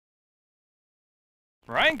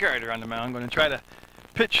Ryan Carter on the mound, going to try to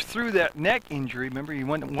pitch through that neck injury. Remember, he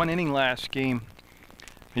went 1 inning last game.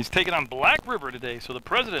 He's taking on Black River today, so the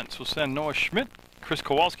Presidents will send Noah Schmidt, Chris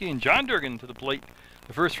Kowalski, and John Durgan to the plate.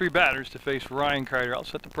 The first 3 batters to face Ryan Carter. I'll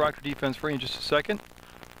set the Proctor defense for you in just a second.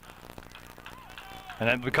 And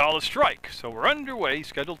then we call a strike. So we're underway,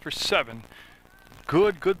 scheduled for 7.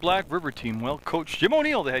 Good Black River team. Well coached. Jim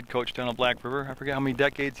O'Neill, the head coach down at Black River. I forget how many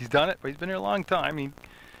decades he's done it, but he's been here a long time. He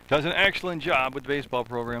does an excellent job with the baseball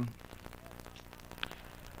program.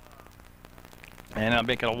 And I'll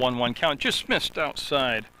make it a 1-1 count. Just missed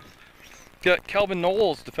outside. Got Kelvin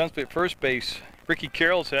Knowles, defensively at first base. Ricky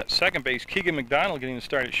Carroll's at second base. Keegan McDonald getting the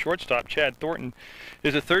start at shortstop. Chad Thornton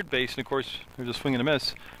is at third base. And, of course, there's a swing and a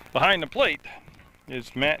miss. Behind the plate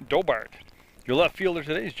is Matt Dobart. Your left fielder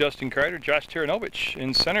today is Justin Carter, Josh Taranovich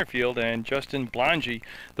in center field, and Justin Blongi,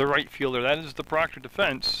 the right fielder. That is the Proctor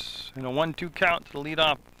defense. And a 1-2 count to the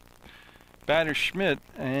leadoff batter Schmidt,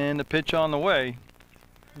 and the pitch on the way.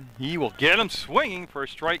 He will get him swinging for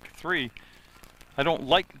strike 3. I don't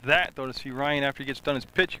like that, though, to see Ryan after he gets done his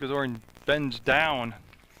pitch. He goes over and bends down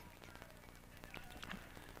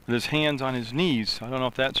with his hands on his knees. I don't know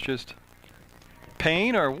if that's just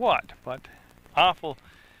pain or what, but awful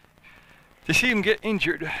to see him get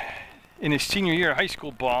injured in his senior year of high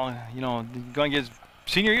school ball. You know, going to get his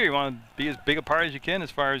senior year, you want to be as big a part as you can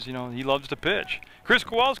as far as, you know, he loves to pitch. Chris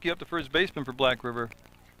Kowalski up to first baseman for Black River.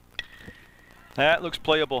 That looks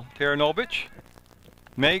playable. Taranovich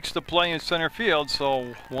makes the play in center field,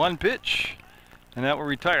 so 1 pitch, and that will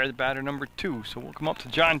retire the batter number 2. So we'll come up to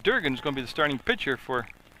John Durgan, who's going to be the starting pitcher for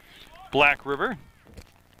Black River.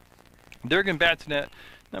 Durgan bats in that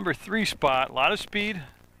number 3 spot. A lot of speed,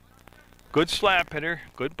 good slap hitter,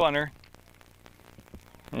 good bunter.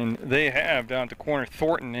 And they have down at the corner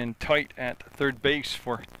Thornton in tight at third base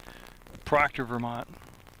for Proctor, Vermont.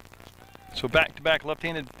 So back-to-back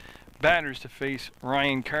left-handed batters to face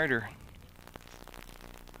Ryan Carter.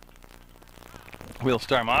 We'll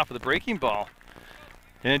start him off with a breaking ball.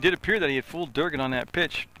 And it did appear that he had fooled Durgan on that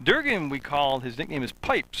pitch. Durgan, we call, his nickname is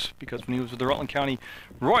Pipes, because when he was with the Rutland County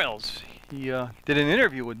Royals, he did an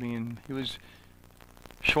interview with me, and he was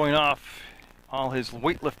showing off all his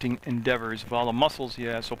weightlifting endeavors of all the muscles he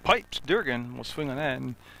has. So Pipes Durgan will swing on that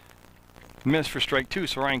and miss for strike 2.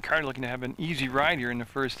 So Ryan Carter looking to have an easy ride here in the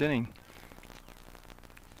first inning.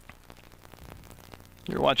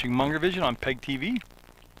 You're watching Munger Vision on PEGTV.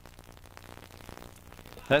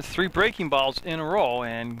 That's 3 breaking balls in a row,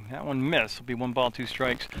 and that one missed. It'll be 1 ball, 2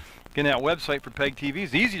 strikes. Again, that website for PEGTV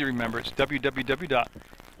is easy to remember. It's www.pegtv.com.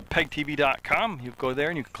 You go there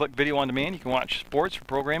and you can click video on demand. You can watch sports or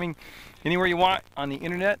programming anywhere you want on the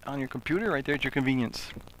internet, on your computer, right there at your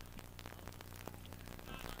convenience.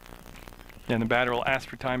 And the batter will ask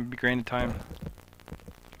for time, be granted time.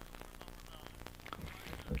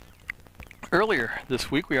 Earlier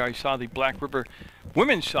this week, we already saw the Black River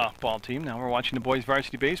women's softball team. Now we're watching the boys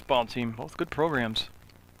varsity baseball team. Both good programs.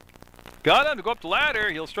 Got him to go up the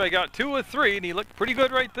ladder. He'll strike out 2 of 3, and he looked pretty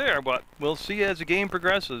good right there, but we'll see as the game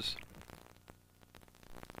progresses.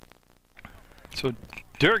 So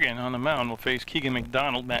Durgan on the mound will face Keegan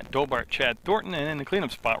McDonald, Matt Dobart, Chad Thornton, and in the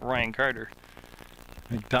cleanup spot, Ryan Carter.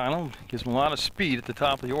 McDonald gives him a lot of speed at the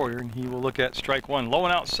top of the order, and he will look at strike 1. Low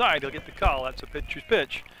and outside, he'll get the call. That's a pitcher's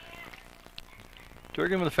pitch.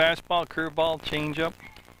 Durgan with a fastball, curveball, changeup.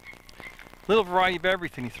 Little variety of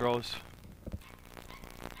everything he throws.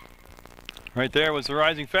 Right there was the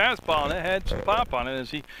rising fastball, and it had some pop on it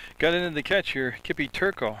as he got into the catcher, Kippy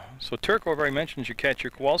Turco. So Turco, I've already mentioned, is your catcher.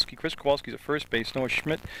 Kowalski, Chris Kowalski's at first base. Noah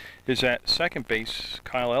Schmidt is at second base.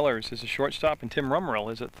 Kyle Ellers is a shortstop, and Tim Rummerell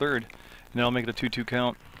is at third. And that'll make it a 2-2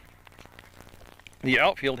 count. The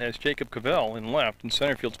outfield has Jacob Cavell in left, and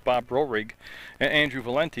center field's Bob Rohrig, and Andrew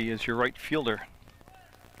Valenti is your right fielder.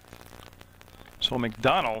 So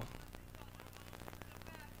McDonald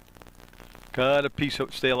got a piece of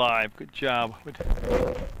it, stay alive. Good job.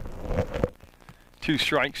 2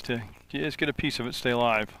 strikes to just get a piece of it, stay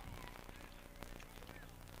alive.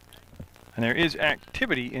 And there is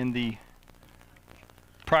activity in the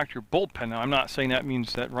Proctor bullpen. Now, I'm not saying that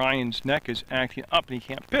means that Ryan's neck is acting up and he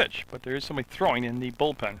can't pitch, but there is somebody throwing in the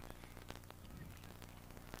bullpen.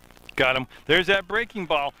 Got him. There's that breaking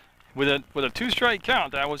ball. With a 2-strike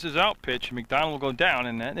count, that was his out pitch, and McDonald will go down,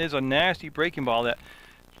 and that is a nasty breaking ball that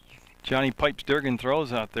Johnny Pipes Durgan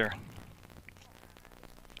throws out there.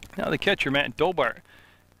 Now the catcher, Matt Dobart,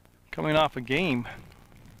 coming off a game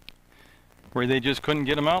where they just couldn't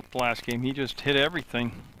get him out the last game. He just hit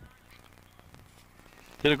everything.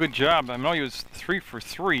 Did a good job. I know he was 3 for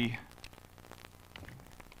 3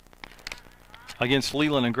 against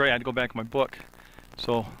Leland and Gray. I had to go back in my book.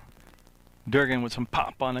 So Durgan with some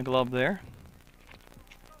pop on the glove there.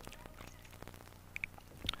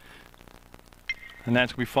 And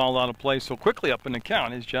that's we fouled out of play so quickly up in the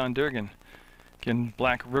count is John Durgan. Again,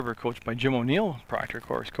 Black River coached by Jim O'Neill. Proctor, of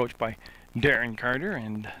course, coached by Darren Carter.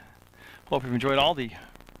 And hope you've enjoyed all the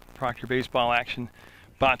Proctor baseball action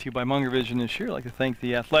brought to you by Munger Vision this year. I'd like to thank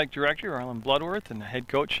the athletic director, Arlen Bloodworth, and the head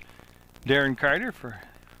coach, Darren Carter, for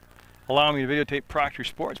allowing me to videotape Proctor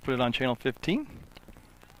Sports, put it on channel 15.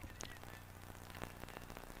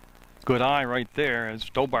 Good eye right there as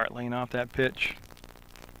Dobart laying off that pitch.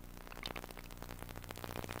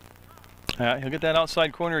 He'll get that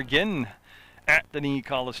outside corner again at the knee,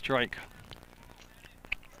 call a strike.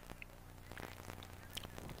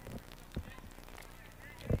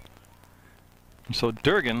 And so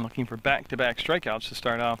Durgan looking for back-to-back strikeouts to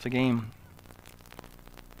start off the game.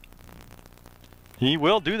 He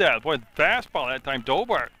will do that. Boy, fastball that time,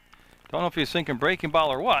 Dobart. Don't know if he's thinking breaking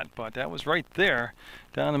ball or what, but that was right there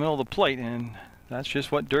down the middle of the plate, and that's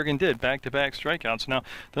just what Durgan did, back-to-back strikeouts. Now,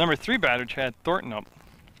 the number 3 batter, Chad Thornton, up.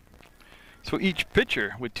 So each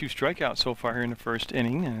pitcher with 2 strikeouts so far here in the first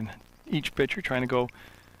inning, and each pitcher trying to go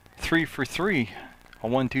 3 for 3, a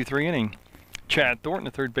 1-2-3 inning. Chad Thornton,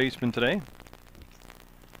 the third baseman today.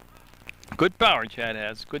 Good power Chad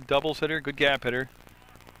has, good doubles hitter, good gap hitter.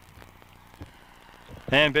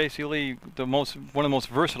 And basically one of the most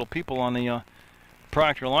versatile people on the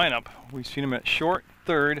Proctor lineup. We've seen him at short,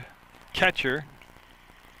 third, catcher.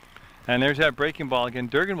 And there's that breaking ball again.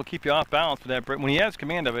 Durgan will keep you off balance with that break. When he has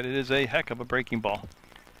command of it, it is a heck of a breaking ball.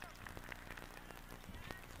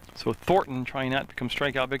 So Thornton trying not to become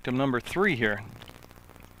strikeout victim number 3 here.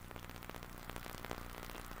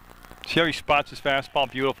 See how he spots his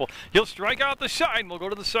fastball? Beautiful. He'll strike out the side and we'll go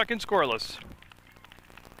to the second scoreless.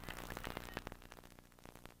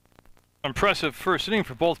 Impressive first inning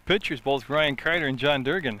for both pitchers, both Ryan Carter and John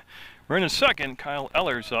Durgan. We're in the second. Kyle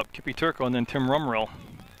Ehlers up, Kippy Turco, and then Tim Rumrell.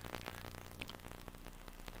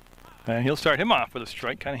 And he'll start him off with a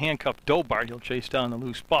strike, kind of handcuffed Dobart. He'll chase down the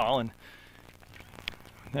loose ball, and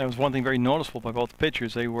that was one thing very noticeable by both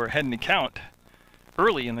pitchers. They were ahead in the count,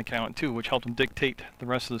 early in the count too, which helped them dictate the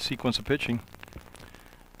rest of the sequence of pitching.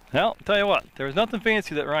 Well, I'll tell you what, there was nothing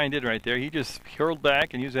fancy that Ryan did right there. He just hurled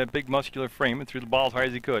back and used that big muscular frame and threw the ball as hard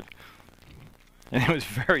as he could. And it was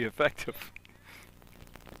very effective.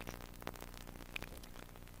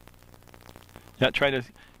 Yeah, try to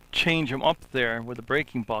change him up there with a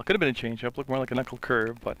breaking ball. Could have been a change-up, looked more like a knuckle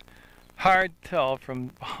curve, but hard to tell from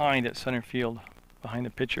behind at center field, behind the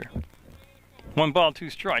pitcher. 1 ball, 2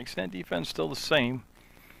 strikes. That defense still the same.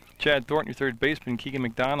 Chad Thornton, your third baseman. Keegan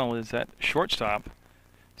McDonald is at shortstop.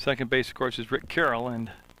 Second base, of course, is Rick Carroll,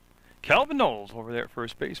 and Calvin Knowles over there at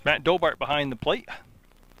first base. Matt Dobart behind the plate.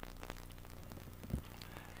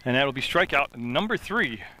 And that'll be strikeout number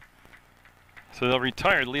 3. So they'll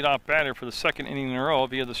retire the leadoff batter for the second inning in a row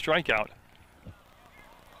via the strikeout.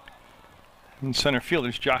 In center field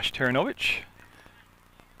is Josh Taranovich.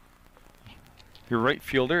 Your right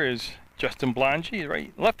fielder is Justin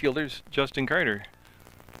Blangy. Left fielder is Justin Carter.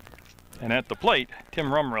 And at the plate, Tim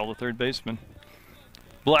Rumrell, the third baseman.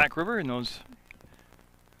 Black River in those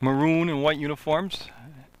maroon and white uniforms.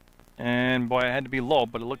 And boy, it had to be low,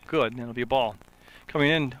 but it looked good, and it'll be a ball. Coming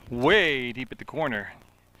in way deep at the corner,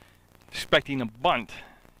 expecting a bunt,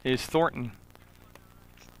 is Thornton.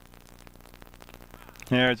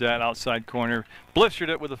 There's that outside corner. Blistered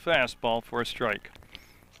it with a fastball for a strike.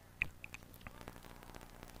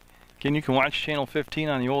 Again, you can watch channel 15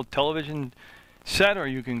 on the old television set, or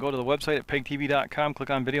you can go to the website at PEGTV.com, click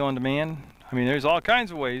on video on demand. I mean, there's all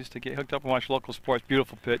kinds of ways to get hooked up and watch local sports.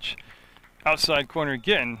 Beautiful pitch. Outside corner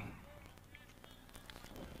again.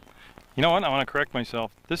 You know what? I want to correct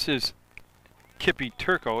myself. This is Kippy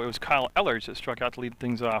Turco. It was Kyle Ehlers that struck out to lead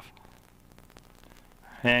things off.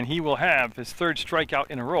 And he will have his 3rd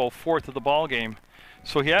strikeout in a row, 4th of the ball game.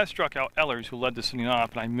 So he has struck out Ehlers, who led this inning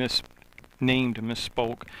off, and I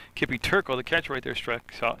misspoke. Kippy Turco, the catcher right there,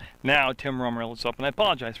 strikes out. Now Tim Rumrell is up, and I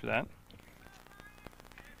apologize for that.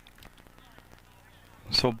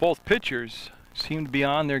 So both pitchers seem to be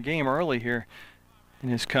on their game early here in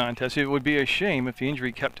this contest. It would be a shame if the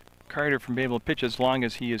injury kept Carter from being able to pitch as long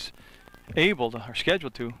as he is able to, or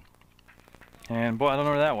scheduled to. And boy, I don't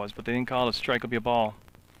know where that was, but they didn't call it a strike. It'll be a ball.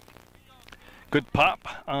 Good pop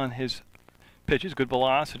on his pitches, good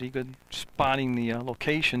velocity, good spotting the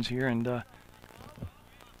locations here, and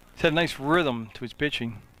he's had a nice rhythm to his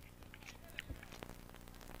pitching.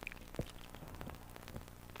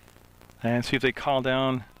 And see if they call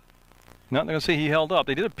down. No, they're going to say he held up.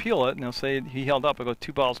 They did appeal it, and they'll say he held up. They'll go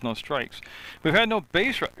 2 balls, no strikes. We've had no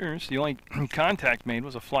base runners. The only contact made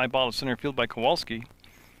was a fly ball to center field by Kowalski.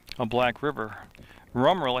 of Black River.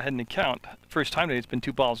 Rumrell ahead in the count. First time today it's been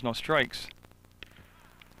 2 balls, no strikes.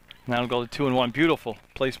 Now it'll go to 2-1. Beautiful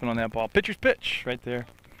placement on that ball. Pitcher's pitch right there.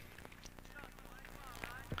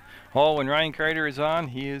 Oh, when Ryan Carter is on,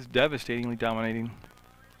 he is devastatingly dominating.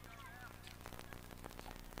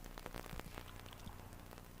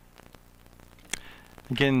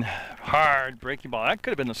 Again, hard breaking ball. That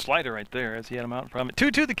could have been the slider right there as he had him out in front of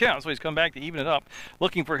it. 2-2 the count, so he's come back to even it up.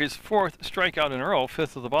 Looking for his 4th strikeout in a row,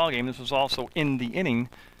 5th of the ball game. This was also in the inning.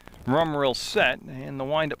 Rumrell set, and the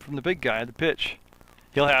windup from the big guy, the pitch.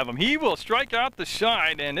 He'll have him. He will strike out the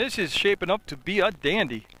side, and this is shaping up to be a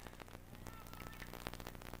dandy.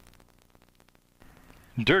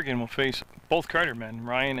 Durgan will face both Carter men,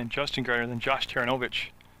 Ryan and Justin Carter, then Josh Taranovich.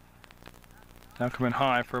 Now coming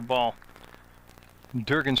high for a ball.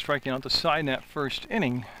 Durgan striking out the side in that first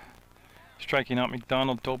inning. Striking out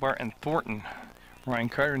McDonald, Tobar, and Thornton. Ryan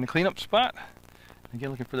Carter in the cleanup spot.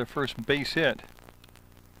 Again looking for their first base hit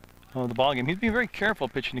of the ball game. He's being very careful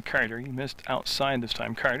pitching to Carter. He missed outside this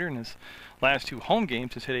time. Carter in his last 2 home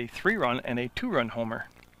games has hit a 3-run and a 2-run homer,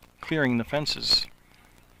 clearing the fences.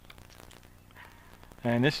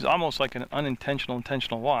 And this is almost like an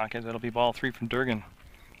intentional walk, as it'll be ball 3 from Durgan.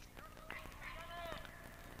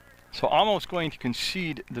 So almost going to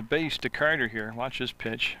concede the base to Carter here. Watch this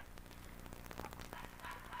pitch.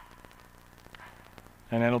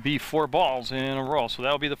 And that'll be 4 balls in a row. So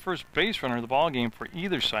that'll be the first base runner of the ball game for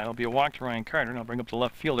either side. It'll be a walk to Ryan Carter, and I'll bring up the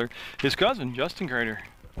left fielder, his cousin, Justin Carter.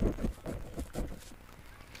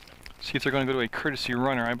 See if they're going to go to a courtesy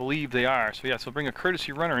runner. I believe they are. So yeah, so bring a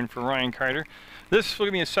courtesy runner in for Ryan Carter. This will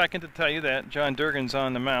give me a second to tell you that John Durgan's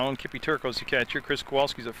on the mound. Kippy Turco's the catcher. Chris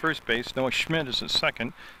Kowalski's at first base. Noah Schmidt is at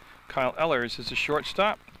second. Kyle Ehlers is the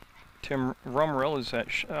shortstop. Tim Rumrell is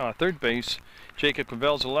at third base. Jacob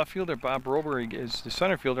Cavell's the left fielder. Bob Roberg is the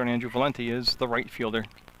center fielder, and Andrew Valenti is the right fielder.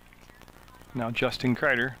 Now Justin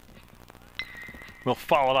Carter will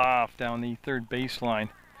foul it off down the third baseline.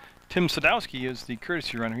 Tim Sadowski is the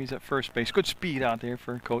courtesy runner. He's at first base. Good speed out there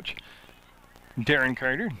for Coach Darren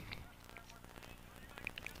Carter.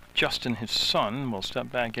 Justin, his son, will step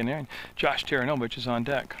back in there, and Josh Taranovich is on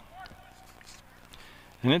deck.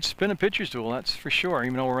 And it's been a pitcher's duel, that's for sure,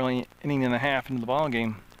 even though we're only an inning and a half into the ball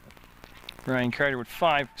game. Ryan Carter with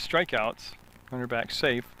 5 strikeouts, runner back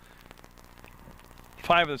safe.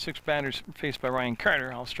 5 of the 6 batters faced by Ryan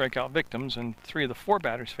Carter all strikeout victims, and 3 of the 4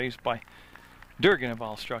 batters faced by Durgan have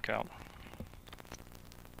all struck out.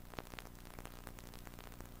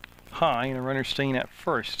 High, and a runner staying at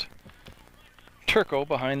first. Turco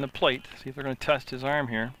behind the plate. See if they're going to test his arm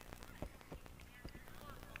here.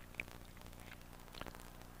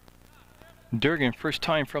 Durgan first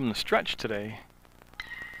time from the stretch today,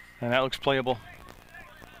 and that looks playable.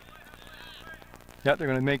 Yep, they're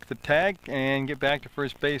going to make the tag and get back to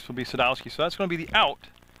first base will be Sadowski. So that's going to be the out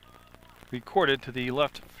recorded to the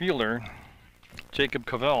left fielder, Jacob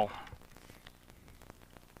Cavell.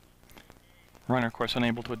 Runner, of course,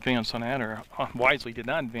 unable to advance on that, or wisely did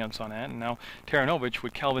not advance on that, and now Taranovich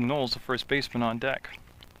with Calvin Knowles, the first baseman, on deck.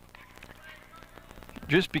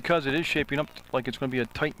 Just because it is shaping up like it's going to be a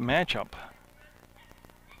tight matchup.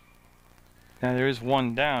 Now there is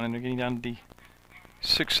one down, and they're getting down to the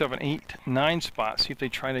 6, 7, 8, 9 spot. See if they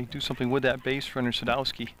try to do something with that base runner,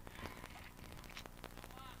 Sadowski.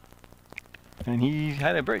 And he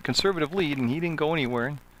had a very conservative lead, and he didn't go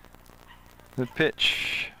anywhere. The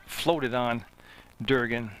pitch floated on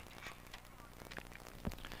Durgan.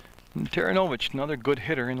 And Taranovich, another good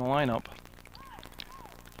hitter in the lineup.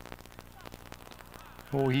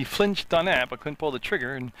 Oh, he flinched on that, but couldn't pull the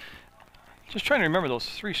trigger. And just trying to remember those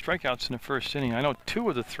 3 strikeouts in the first inning. I know 2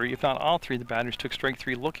 of the 3, if not all 3, the batters took strike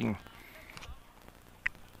 3 looking.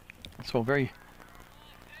 So very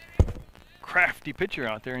crafty pitcher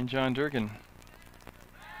out there in John Durgan.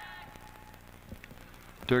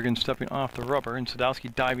 Durgan stepping off the rubber, and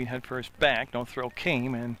Sadowski diving headfirst back. No throw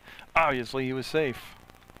came, and obviously he was safe.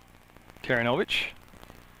 Taranovich.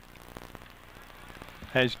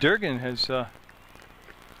 As Durgan has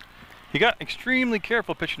he got extremely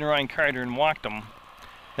careful pitching to Ryan Carter and walked him.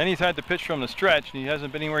 Then he's had to pitch from the stretch, and he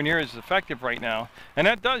hasn't been anywhere near as effective right now. And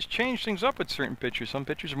that does change things up with certain pitchers. Some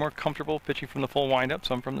pitchers are more comfortable pitching from the full windup,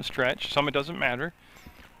 some from the stretch, some it doesn't matter.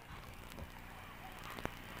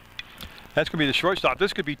 That's going to be the shortstop.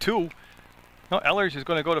 This could be 2. No, Ehlers is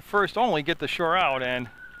going to go to first only, get the shore out, and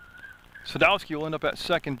Sadowski will end up at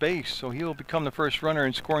second base, so he will become the first runner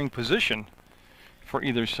in scoring position for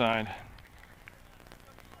either side.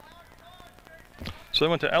 So they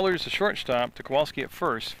went to Ehlers, the shortstop, to Kowalski at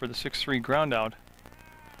first for the 6-3 ground out.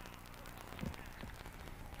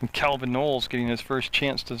 And Calvin Knowles getting his first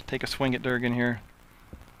chance to take a swing at Durgan here.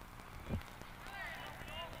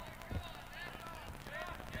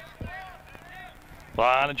 A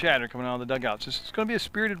lot of chatter coming out of the dugouts. This is going to be a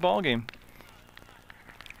spirited ball game.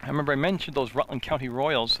 I remember I mentioned those Rutland County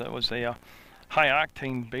Royals. That was a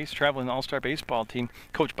high-octane traveling all-star baseball team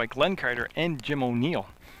coached by Glenn Carter and Jim O'Neill.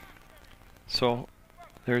 So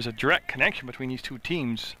there's a direct connection between these two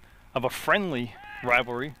teams of a friendly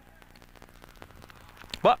rivalry,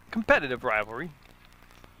 but competitive rivalry.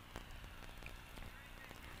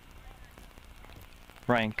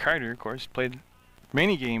 Ryan Carter, of course, played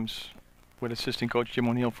many games with assistant coach Jim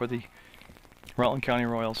O'Neill for the Rutland County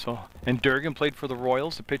Royals. So, and Durgan played for the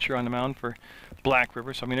Royals, the pitcher on the mound for Black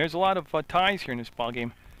River. So I mean, there's a lot of ties here in this ball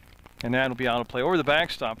game, and that'll be out of play over the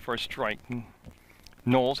backstop for a strike. And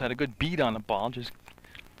Knowles had a good beat on the ball, just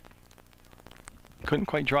couldn't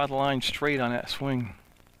quite draw the line straight on that swing.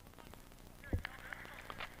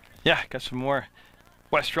 Yeah, got some more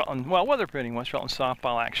West Rutland, well, weather permitting, West Rutland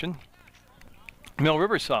softball action. Mill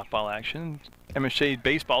River softball action. MSA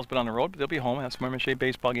baseball's been on the road, but they'll be home. Have some more MSA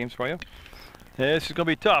baseball games for you. This is going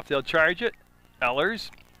to be tough. They'll charge it.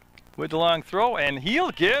 Ellers with the long throw, and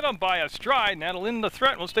he'll get him by a stride, and that'll end the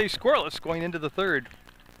threat. We'll stay scoreless going into the third.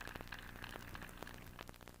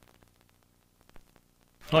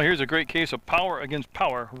 Well, here's a great case of power against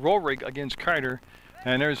power. Rohrig against Carter.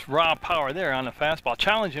 And there's raw power there on the fastball.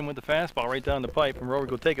 Challenge him with the fastball right down the pipe, and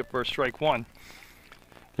Rohrig will take it for a strike one.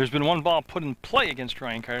 There's been one ball put in play against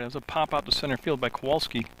Ryan Carter. That was a pop out to center field by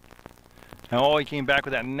Kowalski. And oh, he came back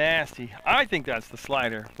with that nasty, I think that's the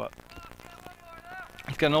slider, but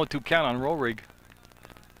he's got an 0-2 count on Rohrig.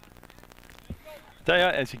 I tell you,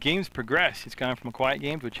 as the games progress, it's gone from a quiet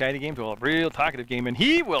game to a chatty game to a real talkative game, and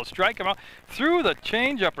he will strike him out through the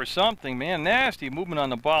changeup or something. Man, nasty movement on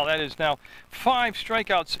the ball. That is now 5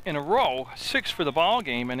 strikeouts in a row, 6 for the ball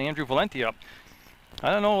game, and Andrew Valenti up.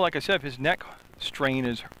 I don't know, like I said, if his neck strain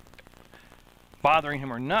is bothering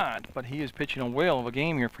him or not, but he is pitching a whale of a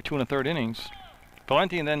game here for 2 1/3 innings.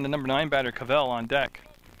 Valenti and then the number 9 batter, Cavell, on deck.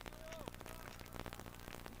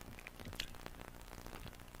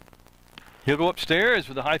 He'll go upstairs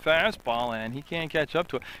with a high fastball, and he can't catch up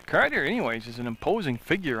to it. Carter, anyways, is an imposing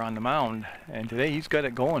figure on the mound, and today he's got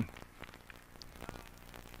it going.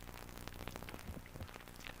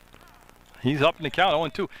 He's up in the count,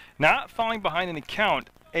 0-2. Not falling behind in the count,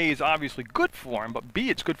 A, is obviously good for him, but B,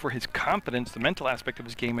 it's good for his confidence, the mental aspect of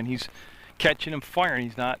his game, and he's catching and firing.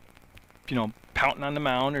 He's not, you know, pouting on the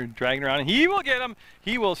mound or dragging around. And he will get him.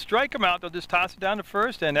 He will strike him out. They'll just toss it down to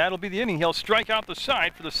first, and that'll be the inning. He'll strike out the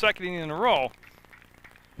side for the 2nd inning in a row.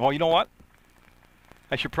 Well, you know what?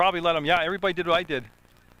 I should probably let him. Yeah, everybody did what I did.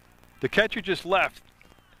 The catcher just left.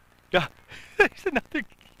 Yeah, there's another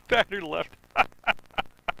batter left.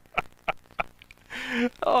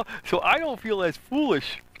 Oh, so I don't feel as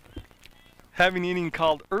foolish having the inning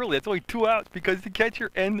called early. It's only 2 outs because the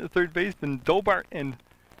catcher and the third baseman, Dobart and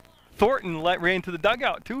Thornton, ran to the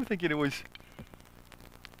dugout too, thinking it was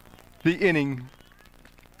the inning.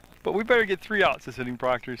 But we better get 3 outs this inning,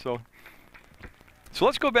 Proctor. So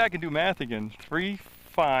let's go back and do math again. 3,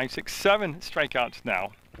 5, 6, 7 strikeouts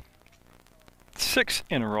now. 6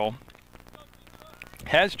 in a row.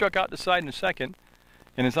 Has struck out the side in the second,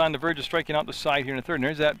 and is on the verge of striking out the side here in the third. And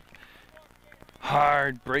there's that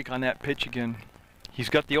hard break on that pitch again. He's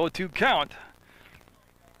got the 0-2 count.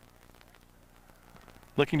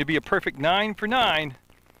 Looking to be a perfect 9 for 9.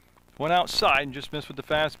 Went outside and just missed with the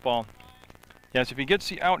fastball. Yes, if he gets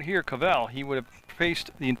the out here, Cavell, he would have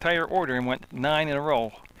faced the entire order and went 9 in a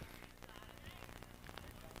row.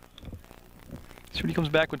 See what he comes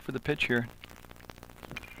back with for the pitch here.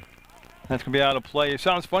 That's going to be out of play. It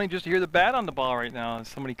sounds funny just to hear the bat on the ball right now.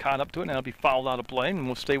 Somebody caught up to it, and that'll be fouled out of play, and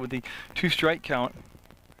we'll stay with the 2-strike count.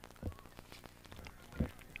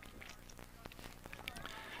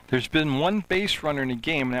 There's been one base runner in the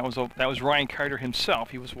game, and that was Ryan Carter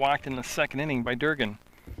himself. He was walked in the 2nd inning by Durgan.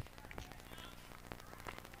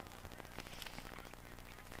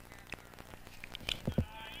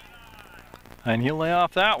 And he'll lay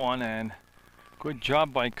off that one, and good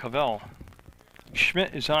job by Cavell.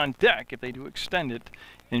 Schmidt is on deck if they do extend it,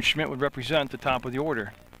 and Schmidt would represent the top of the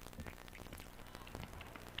order.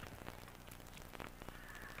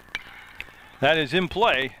 That is in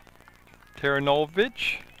play.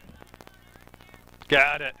 Taranovich.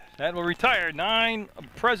 Got it. That will retire 9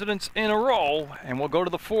 presidents in a row, and we'll go to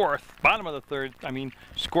the 4th, bottom of the 3rd,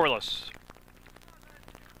 scoreless.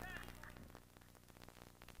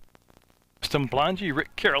 Stumblangi,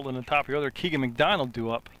 Rick Carroll, and the top of the other, Keegan McDonald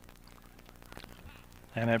due up.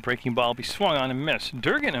 And that breaking ball will be swung on and missed.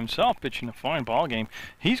 Durgan himself pitching a fine ball game.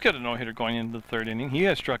 He's got a no-hitter going into the 3rd inning. He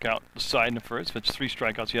has struck out the side in the first. That's 3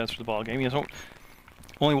 strikeouts he has for the ball game. He has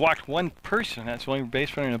only walked 1 person. That's the only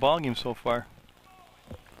base runner in the ball game so far.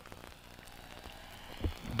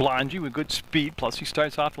 Blongy with good speed, plus he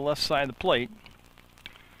starts off the left side of the plate.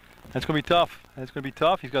 That's going to be tough. That's going to be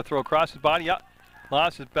tough. He's got to throw across his body. Yeah,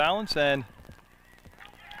 lost his balance, and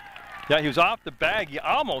yeah, he was off the bag. He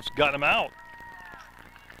almost got him out.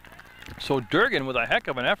 So Durgan with a heck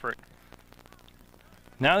of an effort.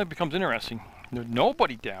 Now it becomes interesting. There's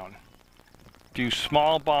nobody down. Do you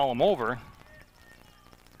small ball him over,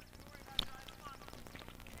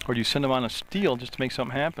 or do you send him on a steal just to make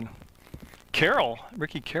something happen?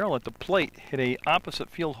 Ricky Carroll at the plate hit a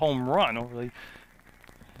opposite field home run over the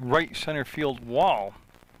right center field wall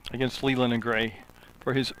against Leland and Gray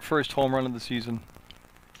for his first home run of the season.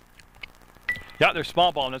 Yeah, they're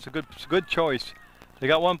small ball, and that's a good choice. They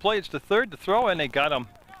got one play, it's the third to throw, and they got him.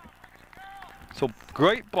 So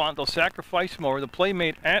great bunt, they'll sacrifice him over. The play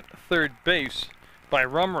made at third base by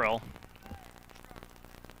Rumrill.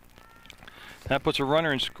 That puts a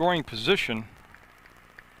runner in scoring position.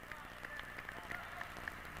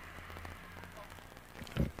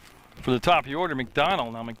 For the top of the order,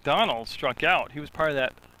 McDonald. Now McDonald struck out. He was part of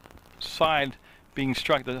that side being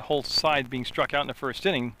struck, the whole side being struck out in the first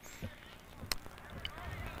inning.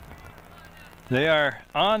 They are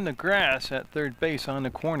on the grass at third base on the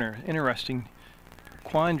corner. Interesting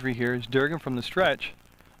quandary here is Durgan from the stretch,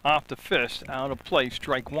 off the fist, out of play,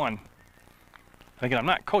 strike one. Again, I'm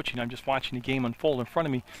not coaching, I'm just watching the game unfold in front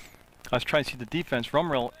of me. I was trying to see the defense.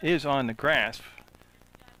 Rumrill is on the grass,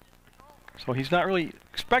 so he's not really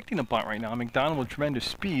expecting a bunt right now. McDonald with tremendous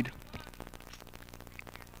speed.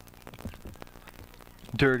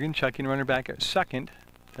 Durgan checking runner back at second.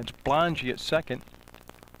 That's Blongy at second.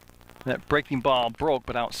 That breaking ball broke,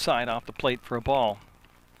 but outside off the plate for a ball.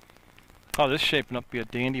 Oh, this is shaping up to be a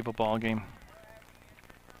dandy of a ball game.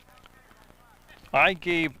 I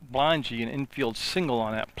gave Blongy an infield single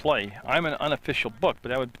on that play. I'm an unofficial book, but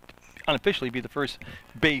that would unofficially be the first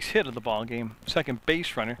base hit of the ball game. Second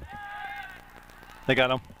base runner. They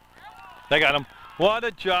got him. They got him. What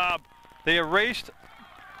a job. They erased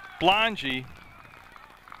Blongy.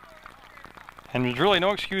 And there's really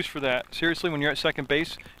no excuse for that. Seriously, when you're at second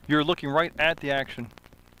base, you're looking right at the action.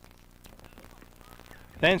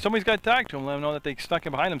 And somebody's got to talk to him, let him know that they stuck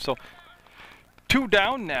him behind him. So 2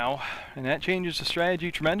 down now, and that changes the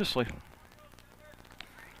strategy tremendously.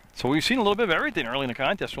 So we've seen a little bit of everything early in the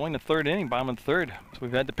contest. We're only in the third inning, bottom of the third. So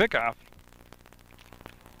we've had the pickoff.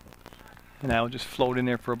 And now just float in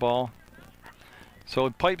there for a ball. So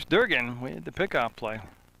it pipes Durgan with the pickoff play.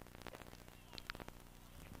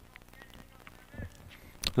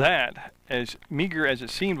 That, as meager as it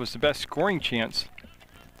seemed, was the best scoring chance.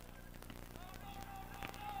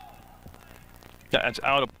 That's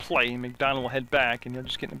out of play. McDonald will head back, and he'll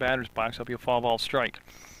just get in the batter's box. That'll be a foul ball strike.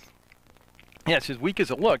 Yes, as weak as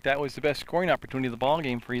it looked, that was the best scoring opportunity of the ball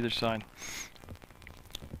game for either side.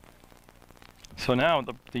 So now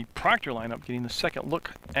the Proctor lineup getting the second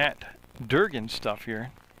look at Durgan's stuff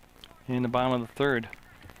here in the bottom of the third.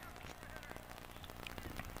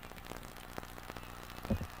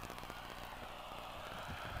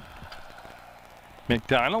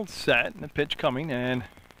 McDonald set, and the pitch coming, and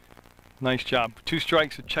nice job. 2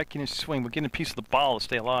 strikes of checking his swing, but getting a piece of the ball to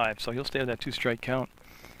stay alive, so he'll stay with that 2-strike count.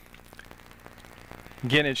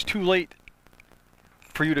 Again, it's too late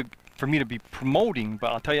for me to be promoting,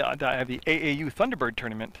 but I'll tell you, I have the AAU Thunderbird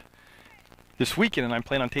tournament this weekend, and I'm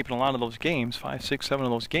planning on taping a lot of those games, 5, 6, 7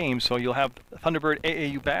 of those games, so you'll have Thunderbird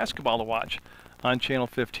AAU basketball to watch on Channel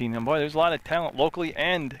 15. And boy, there's a lot of talent locally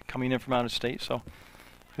and coming in from out of state, so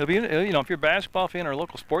it'll be, you know, if you're a basketball fan or a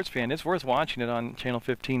local sports fan, it's worth watching it on Channel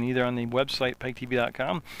 15, either on the website,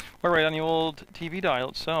 PEGTV.com, or right on the old TV dial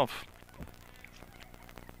itself.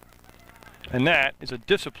 And that is a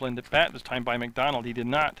disciplined at bat this time by McDonald. He did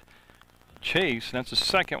not chase, and that's the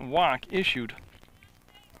second walk issued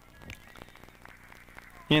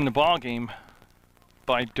in the ball game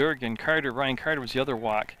by Durgan. Ryan Carter was the other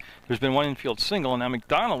walk. There's been 1 infield single, and now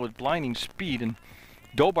McDonald with blinding speed, and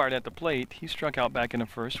Dobart at the plate. He struck out back in the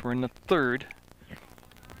first. We're in the third.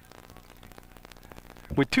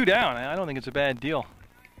 With 2 down, I don't think it's a bad deal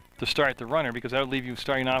to start the runner, because that would leave you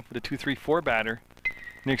starting off with a 2-3-4 batter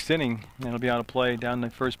next inning. And it'll be out of play down the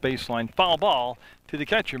first baseline. Foul ball to the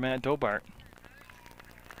catcher, Matt Dobart.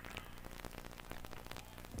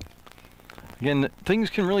 Again,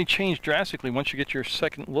 things can really change drastically once you get your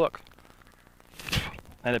second look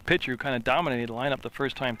at a pitcher who kind of dominated the lineup the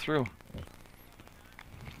first time through.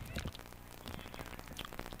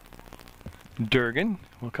 Durgan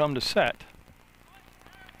will come to set.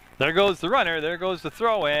 There goes the runner, there goes the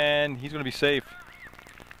throw, and he's going to be safe.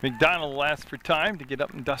 McDonald will ask for time to get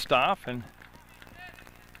up and dust off, and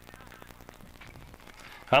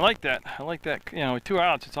I like that. I like that. You know, with 2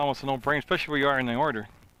 outs, it's almost a no-brainer, especially where you are in the order.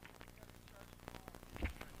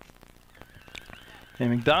 And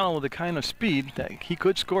McDonald with the kind of speed that he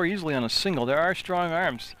could score easily on a single. There are strong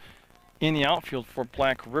arms in the outfield for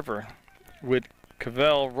Black River with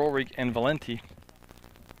Cavell, Rohrig, and Valenti.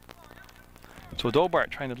 So Dobart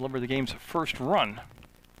trying to deliver the game's first run.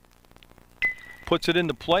 Puts it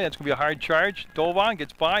into play. That's going to be a hard charge. Dovan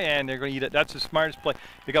gets by, and they're going to eat it. That's the smartest play.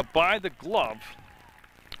 They got by the glove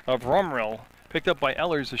of Rumrill, picked up by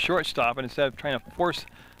Ehlers, the shortstop, and instead of trying to force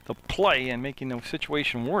the play and making the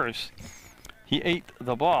situation worse, he ate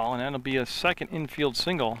the ball, and that'll be a second infield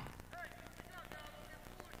single.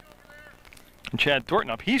 And Chad Thornton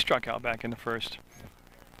up. He struck out back in the first.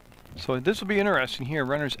 So this will be interesting here.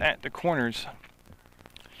 Runners at the corners.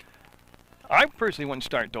 I personally wouldn't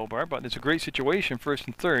start Dobar, but it's a great situation. First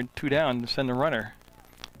and third, 2 down to send the runner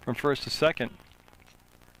from first to second.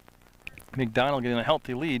 McDonald getting a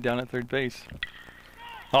healthy lead down at third base.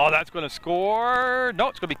 Oh, that's going to score. No,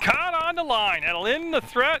 it's going to be caught on the line. That'll end the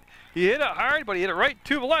threat. He hit it hard, but he hit it right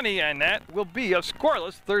to Valenti, and that will be a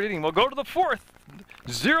scoreless third inning. We'll go to the fourth.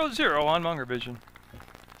 0-0 on Munger Vision.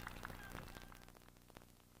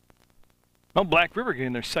 Well, Black River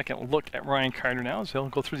getting their second look at Ryan Carter now, so they'll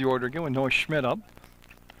go through the order again with Noah Schmidt up.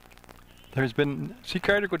 There's been, see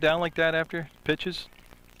Carter go down like that after pitches?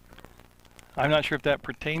 I'm not sure if that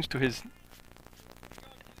pertains to his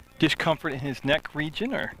discomfort in his neck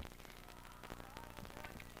region or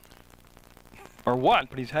what,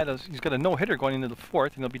 but he's got a no-hitter going into the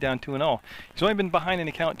fourth, and they'll be down 2-0. He's only been behind in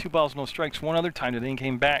the count, 2 balls, no strikes, one other time that he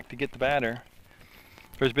came back to get the batter.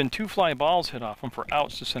 There's been 2 fly balls hit off him for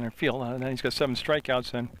outs to center field. And then he's got 7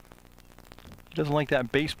 strikeouts, and he doesn't like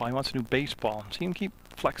that baseball. He wants a new baseball. See him keep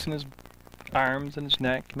flexing his arms and his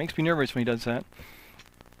neck. It makes me nervous when he does that.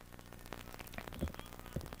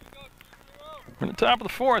 We're at the top of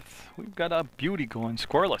the fourth. We've got a beauty going,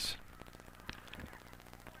 scoreless.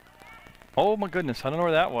 Oh my goodness, I don't know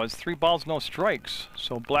where that was. 3 balls, no strikes.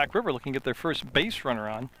 So Black River looking to get their first base runner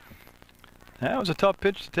on. That was a tough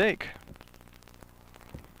pitch to take.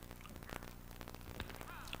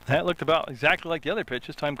 That looked about exactly like the other pitch,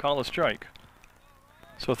 this time call a strike.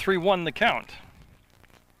 So 3-1 the count.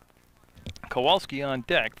 Kowalski on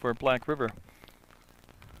deck for Black River.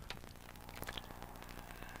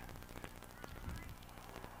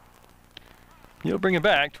 He'll bring it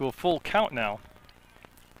back to a full count now.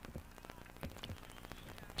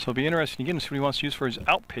 So it'll be interesting again to see what he wants to use for his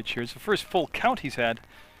out pitch here. It's the first full count he's had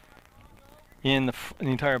in the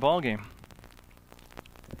entire ball game.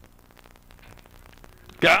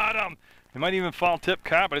 Got him! He might even fall tip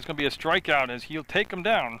caught, but it's going to be a strikeout as he'll take him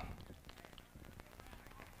down.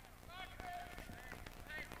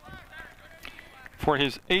 For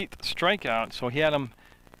his 8th strikeout, so he had him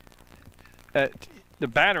at, the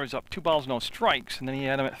batter was up 2 balls, no strikes, and then he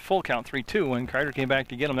had him at full count 3-2 when Carter came back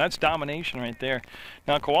to get him. That's domination right there.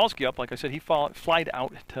 Now Kowalski up, like I said, he flied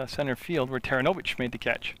out to center field where Taranovich made the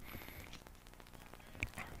catch.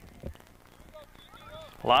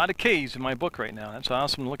 A lot of K's in my book right now. That's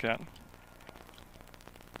awesome to look at.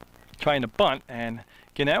 Trying to bunt, and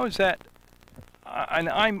again, that was that. And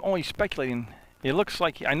I'm only speculating. It looks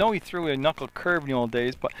like I know he threw a knuckle curve in the old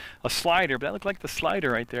days, but a slider. But that looked like the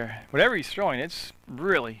slider right there. Whatever he's throwing, it's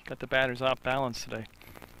really got the batters off balance today.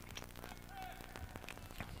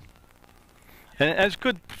 And that's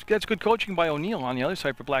good coaching by O'Neill on the other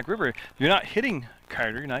side for Black River. You're not hitting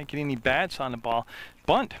Carter. You're not getting any bats on the ball.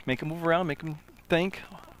 Bunt. Make him move around. Make him think.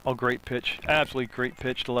 Oh, great pitch. Absolutely great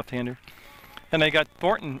pitch to left-hander. And they got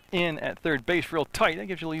Thornton in at third base real tight. That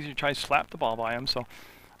gives you a little easier to try to slap the ball by him. So,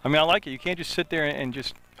 I mean, I like it. You can't just sit there and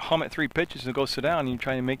just hum at 3 pitches and go sit down. You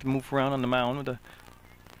try to make them move around on the mound with the...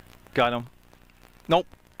 Got him. Nope.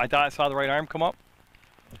 I thought I saw the right arm come up.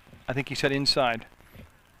 I think he said inside.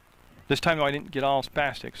 This time, though, I didn't get all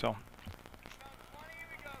spastic, so...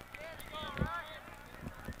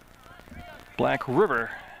 Black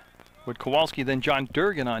River with Kowalski, then John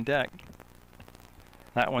Durgan on deck.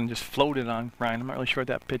 That one just floated on Ryan. I'm not really sure what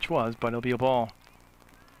that pitch was, but it'll be a ball.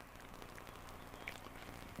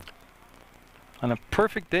 On a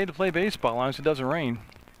perfect day to play baseball, as long as it doesn't rain.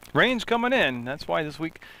 Rain's coming in. That's why this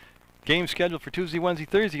week, game scheduled for Tuesday, Wednesday,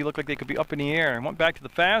 Thursday, looked like they could be up in the air. Went back to the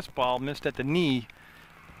fastball, missed at the knee.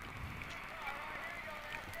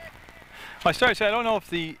 I started to say, I don't know if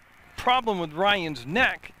the problem with Ryan's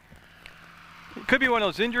neck, it could be one of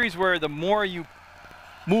those injuries where the more you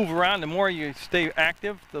move around, the more you stay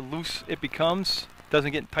active, the loose it becomes.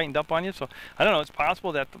 Doesn't get tightened up on you. So I don't know. It's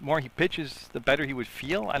possible that the more he pitches, the better he would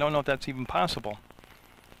feel. I don't know if that's even possible.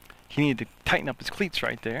 He needed to tighten up his cleats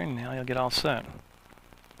right there, and now he'll get all set.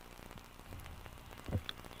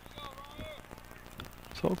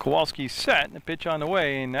 So Kowalski's set, and the pitch on the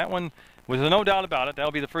way, and that one was no doubt about it.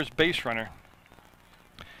 That'll be the first base runner.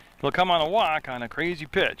 He'll come on a walk on a crazy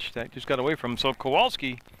pitch that just got away from him. So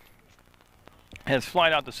Kowalski has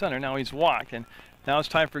flied out the center. Now he's walked. And now it's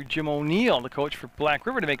time for Jim O'Neill, the coach for Black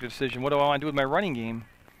River, to make a decision. What do I want to do with my running game?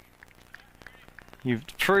 Your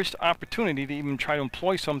first opportunity to even try to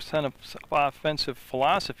employ some kind of offensive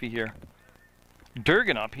philosophy here.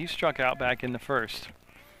 Durgan up. He struck out back in the first.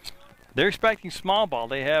 They're expecting small ball.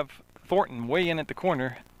 They have Thornton way in at the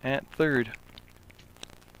corner at third.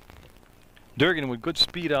 Durgan with good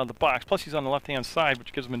speed out of the box. Plus he's on the left-hand side,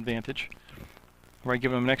 which gives him advantage. Right,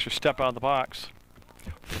 giving him an extra step out of the box.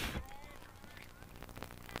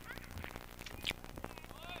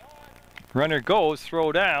 Runner goes,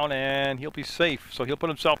 throw down, and he'll be safe. So he'll put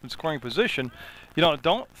himself in scoring position. You know,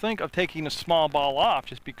 don't think of taking a small ball off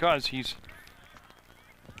just because he's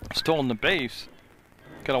stolen the base.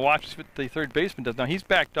 Got to watch what the third baseman does. Now he's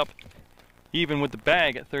backed up even with the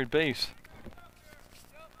bag at third base.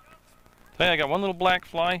 So I got one little black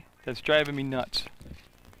fly that's driving me nuts.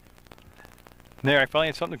 There, I finally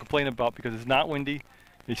had something to complain about because it's not windy,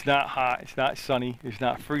 it's not hot, it's not sunny, it's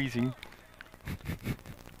not freezing.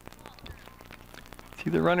 See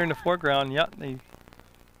the runner in the foreground. Yep, they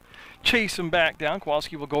chase him back down.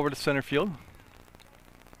 Kowalski will go over to center field.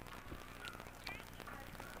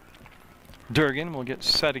 Durgan will get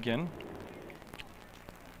set again.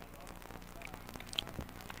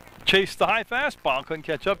 Chased the high fastball, couldn't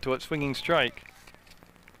catch up to it. Swinging strike.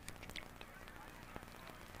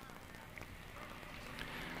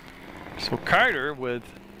 So Carter with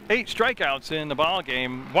 8 strikeouts in the ball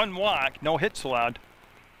game, 1 walk, no hits allowed.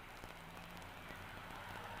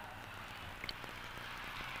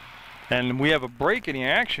 And we have a break in the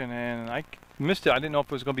action, and I missed it. I didn't know if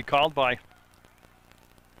it was going to be called by, I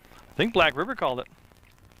think Black River called it.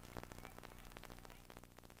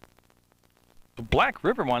 The Black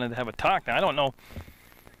River wanted to have a talk. Now, I don't know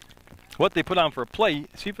what they put on for a play.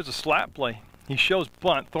 See if it's a slap play. He shows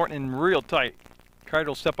bunt. Thornton real tight. Carter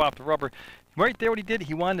will step off the rubber. Right there what he did,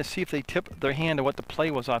 he wanted to see if they tipped their hand to what the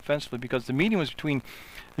play was offensively, because the meeting was between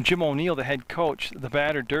Jim O'Neill, the head coach, the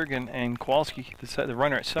batter Durgan, and Kowalski, the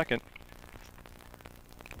runner at second.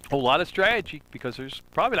 A lot of strategy because there's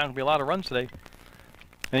probably not going to be a lot of runs today.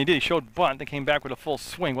 And he did. He showed bunt. They came back with a full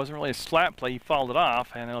swing. Wasn't really a slap play. He fouled it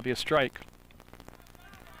off, and it'll be a strike.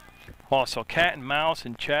 Also, cat and mouse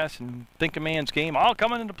and chess and think a man's game all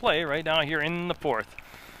coming into play right now here in the fourth.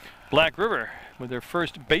 Black River with their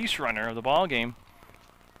first base runner of the ball game.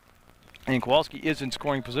 And Kowalski is in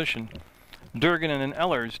scoring position. Durgan and then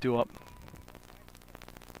Ellers do up.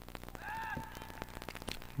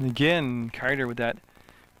 And again, Carter with that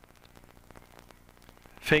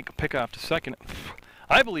fake pickoff to second.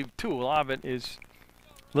 I believe, too, a lot of it is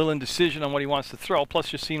a little indecision on what he wants to throw, plus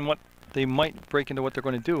just seeing what they might break into what they're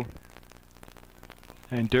going to do.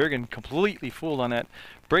 And Durgan completely fooled on that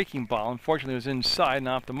breaking ball. Unfortunately, it was inside and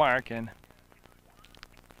off the mark. And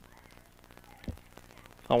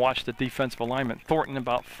I'll watch the defensive alignment. Thornton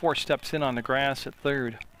about 4 steps in on the grass at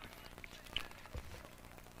third.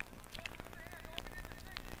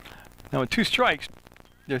 Now with 2 strikes,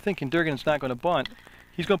 they're thinking Durgan's not going to bunt.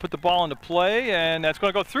 He's going to put the ball into play, and that's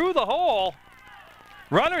going to go through the hole.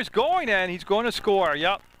 Runner's going, and he's going to score.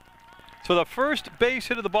 Yep. So the first base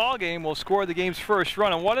hit of the ball game will score the game's first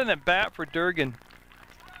run, and what an at bat for Durgan.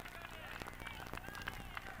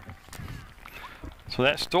 So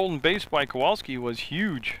that stolen base by Kowalski was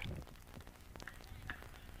huge.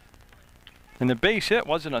 And the base hit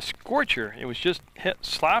wasn't a scorcher. It was just hit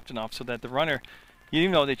slapped enough so that the runner,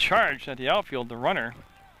 even though they charged at the outfield, the runner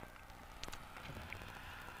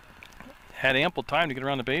had ample time to get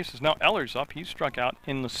around the bases. Now Ellers up. He struck out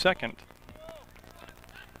in the second.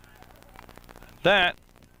 That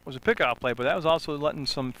was a pickoff play, but that was also letting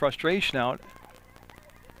some frustration out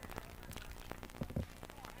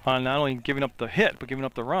on not only giving up the hit, but giving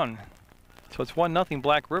up the run. So it's 1-0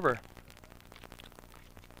 Black River.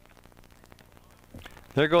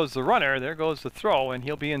 There goes the runner, there goes the throw, and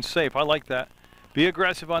he'll be in safe. I like that. Be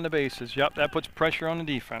aggressive on the bases. Yep, that puts pressure on the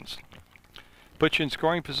defense. Puts you in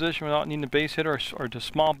scoring position without needing a base hit or just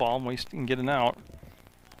small ball and wasting getting out.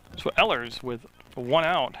 So Ellers with 1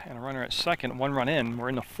 out and a runner at second, 1 run in. We're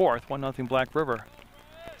in the fourth, 1-0 Black River.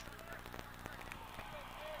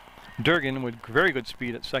 Durgan with very good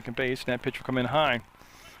speed at second base, and that pitch will come in high.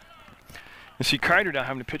 You see Carter now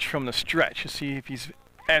having to pitch from the stretch to see if he's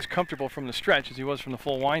as comfortable from the stretch as he was from the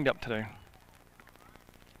full windup today.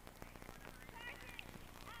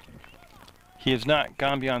 He has not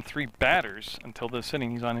gone beyond 3 batters until this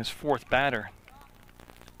inning. He's on his 4th batter.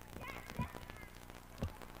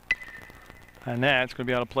 And that's going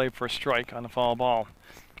to be out of play for a strike on the foul ball.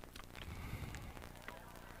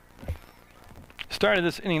 Started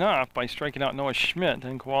this inning off by striking out Noah Schmidt,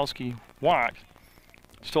 then Kowalski walked,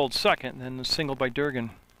 stole second, then the single by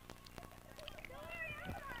Durgan.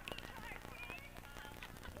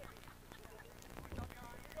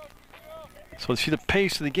 So see the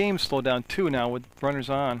pace of the game slow down too now with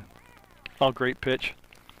runners on. Oh, great pitch.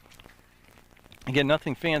 Again,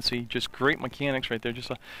 nothing fancy, just great mechanics right there.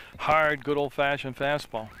 Just a hard, good old-fashioned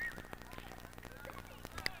fastball.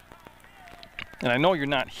 And I know you're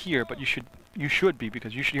not here, but you should be,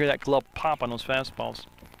 because you should hear that glove pop on those fastballs.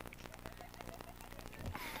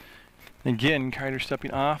 Again, Carter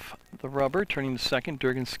stepping off the rubber, turning to second,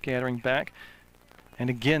 Durgan scattering back. And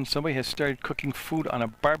again, somebody has started cooking food on a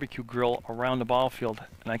barbecue grill around the ball field,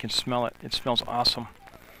 and I can smell it. It smells awesome.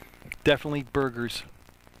 Definitely burgers.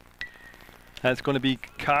 That's going to be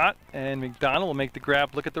caught, and McDonald will make the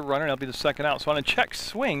grab, look at the runner, and that'll be the second out. So on a check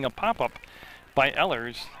swing, a pop-up by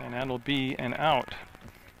Ehlers, and that'll be an out.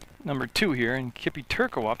 Number 2 here, and Kippy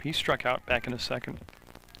Turco up. He struck out back in the second.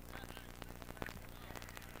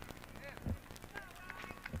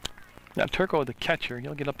 Now Turco, the catcher,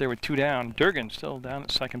 he'll get up there with 2 down. Durgan still down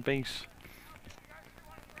at second base.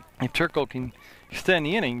 If Turco can extend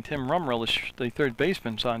the inning, Tim Rumrell, the third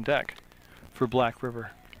baseman, is on deck for Black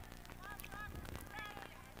River.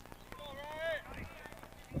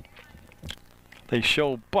 They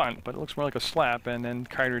show bunt, but it looks more like a slap, and then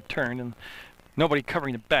Carter turned, and nobody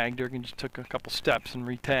covering the bag. Durgan just took a couple steps and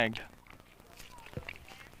re-tagged.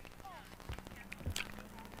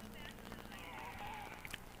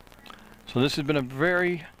 So this has been an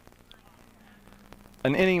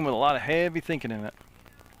inning with a lot of heavy thinking in it.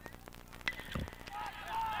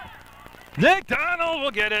 McDonald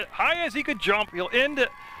will get it high as he could jump. He'll end it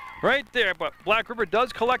right there, but Black River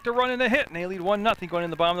does collect a run and a hit, and they lead 1-0 going in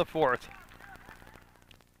the bottom of the 4th.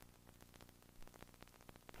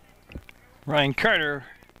 Ryan Carter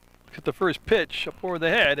hit the first pitch up over the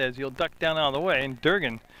head as he'll duck down out of the way, and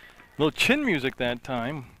Durgan, a little chin music that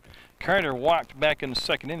time. Carter walked back in the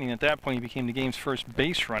second inning. At that point, he became the game's first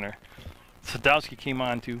base runner. Sadowski came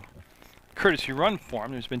on to courtesy run for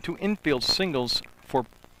him. There's been 2 infield singles for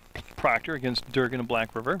Proctor against Durgan and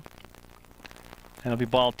Black River. And it'll be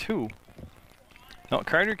ball 2. Now,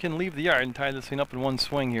 Carter can leave the yard and tie this thing up in one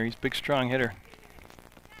swing here. He's a big, strong hitter.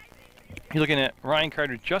 You're looking at Ryan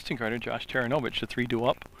Carter, Justin Carter, Josh Taranovich, the 3-2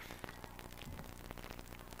 up.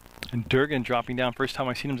 And Durgan dropping down. First time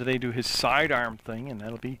I've seen him today do his sidearm thing, and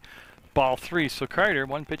that'll be ball 3. So Carter,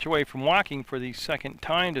 1 pitch away from walking for the second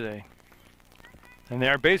time today. And they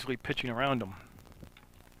are basically pitching around him.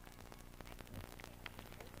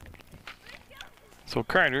 So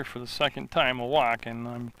Carter, for the second time, will walk, and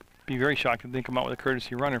I'd be very shocked if they come out with a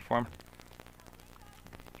courtesy runner for him.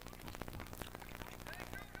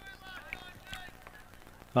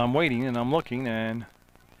 I'm waiting and I'm looking, and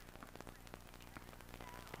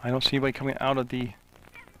I don't see anybody coming out of the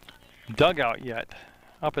dugout yet.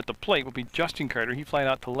 Up at the plate will be Justin Carter. He flied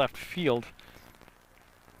out to left field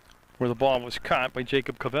where the ball was caught by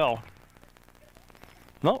Jacob Cavell.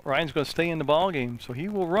 No, Ryan's going to stay in the ball game, so he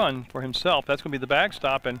will run for himself. That's going to be the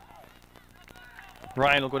backstop, and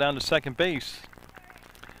Ryan will go down to second base.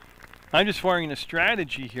 I'm just following a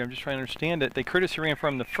strategy here. I'm just trying to understand it. They courtesy ran for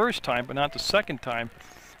him the first time, but not the second time.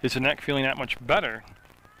 Is the neck feeling that much better?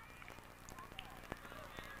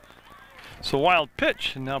 So wild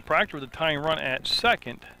pitch, and now Proctor with a tying run at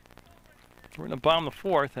second. We're in the bottom of the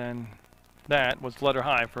 4th, and that was letter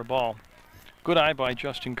high for a ball. Good eye by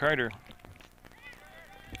Justin Carter.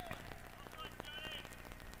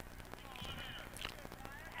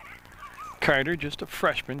 Carter, just a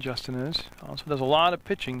freshman, Justin is. Also does a lot of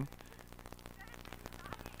pitching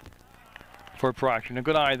for Proctor. And a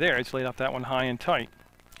good eye there. It's laid off that one high and tight.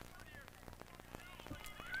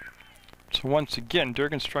 So once again,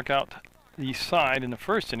 Durgan struck out the side in the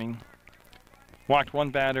first inning. Walked 1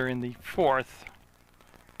 batter in the 4th.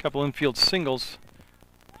 A couple infield singles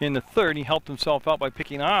in the 3rd. He helped himself out by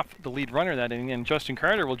picking off the lead runner that inning. And Justin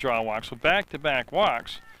Carter will draw a walk. So back-to-back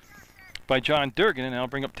walks by John Durgan, and I'll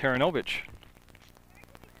bring up Taranovich.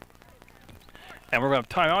 And we're going to have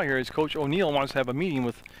time out here as Coach O'Neill wants to have a meeting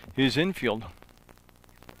with his infield.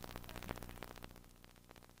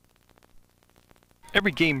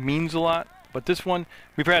 Every game means a lot, but this one,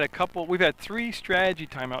 we've had 3 strategy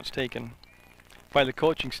timeouts taken by the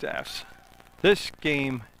coaching staffs. This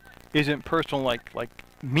game isn't personal like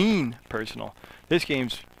mean personal. This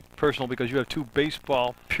game's personal because you have 2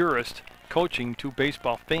 baseball purists coaching 2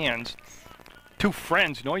 baseball fans. 2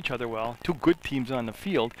 friends who know each other well, 2 good teams on the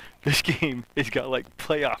field. This game has got like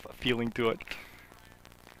playoff feeling to it.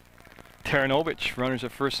 Taranovich, runners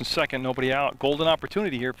at first and second, nobody out. Golden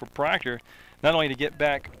opportunity here for Proctor, not only to get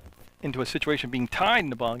back into a situation of being tied in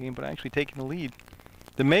the ball game, but actually taking the lead.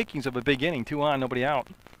 The makings of a big inning, 2 on, nobody out.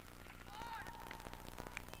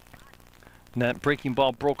 And that breaking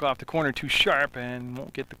ball broke off the corner too sharp and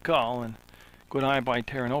won't get the call. And good eye by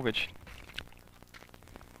Taranovich.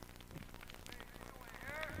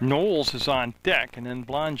 Knowles is on deck, and then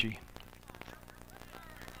Blongi.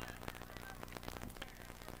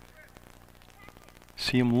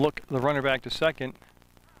 See him look the runner back to second.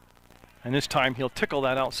 And this time he'll tickle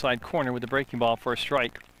that outside corner with the breaking ball for a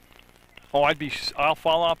strike. Oh, I'll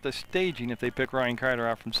fall off the staging if they pick Ryan Carter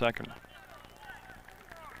out from second.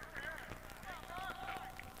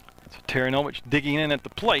 So Taranovich digging in at the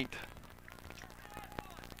plate.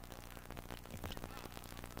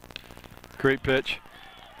 Great pitch.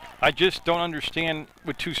 I just don't understand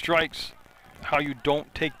with 2 strikes how you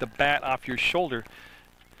don't take the bat off your shoulder.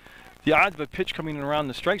 The odds of a pitch coming in around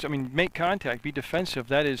the strikes, I mean, make contact, be defensive.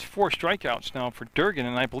 That is 4 strikeouts now for Durgan,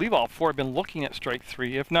 and I believe all 4 have been looking at strike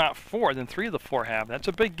 3. If not 4, then 3 of the 4 have. That's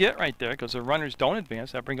a big get right there because the runners don't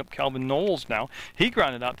advance. That brings up Calvin Knowles now. He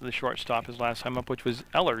grounded out to the shortstop his last time up, which was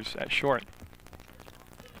Ehlers at short.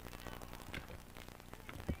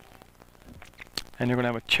 And they're going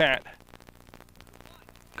to have a chat.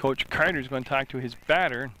 Coach Carter's going to talk to his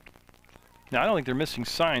batter. Now, I don't think they're missing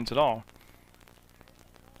signs at all.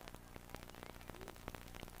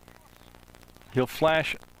 He'll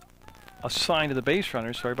flash a sign to the base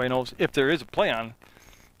runner so everybody knows if there is a play on.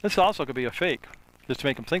 This also could be a fake, just to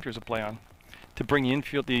make them think there's a play on. To bring the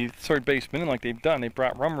infield, the third baseman in like they've done. They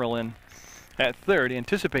brought Rumrill in at third,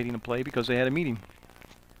 anticipating the play because they had a meeting.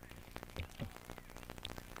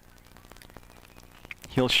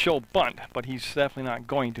 He'll show bunt, but he's definitely not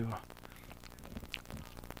going to.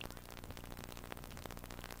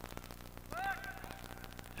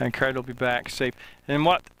 And Carter will be back safe. And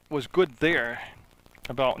what was good there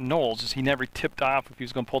about Knowles is he never tipped off if he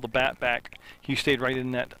was going to pull the bat back. He stayed right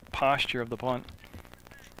in that posture of the bunt.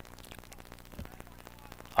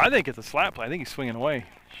 I think it's a slap play. I think he's swinging away.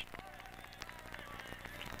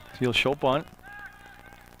 So he'll show bunt.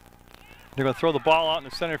 They're going to throw the ball out in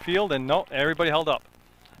the center field, and no, everybody held up.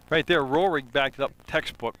 Right there, Roehrig backed it up,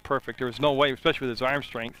 textbook, perfect. There was no way, especially with his arm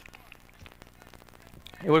strength.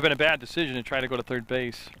 It would have been a bad decision to try to go to third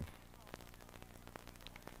base.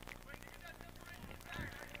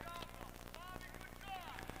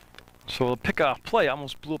 So a pickoff play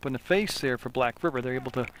almost blew up in the face there for Black River. They're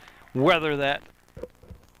able to weather that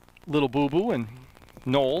little boo-boo, and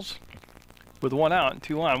Knowles with 1 out and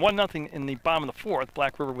 2 on. 1-0 in the bottom of the 4th.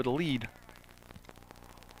 Black River with a lead.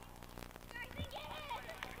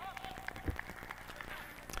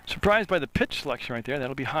 Surprised by the pitch selection right there.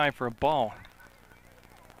 That'll be high for a ball.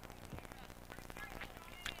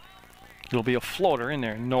 It'll be a floater in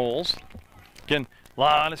there. Knowles. Again, a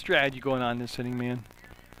lot of strategy going on this inning, man.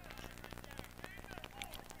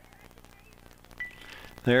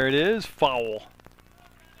 There it is. Foul.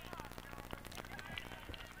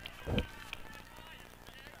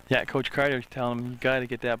 Yeah, Coach Carter's telling him, you got to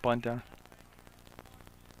get that bunt down.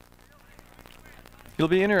 It'll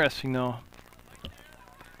be interesting, though.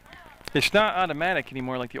 It's not automatic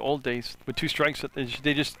anymore like the old days. With 2 strikes,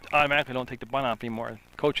 they just automatically don't take the bunt off anymore.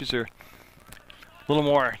 Coaches are a little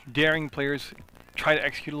more daring. Players try to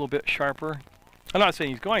execute a little bit sharper. I'm not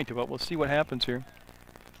saying he's going to, but we'll see what happens here.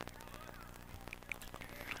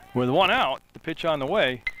 With 1 out, the pitch on the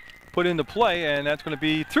way, put into play, and that's going to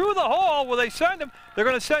be through the hole where they send him. They're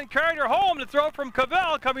going to send Carter home to throw from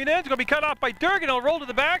Cavell. Coming in, it's going to be cut off by Durgan. He'll roll to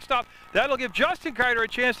the backstop. That'll give Justin Carter a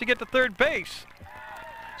chance to get to third base.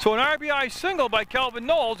 So an RBI single by Calvin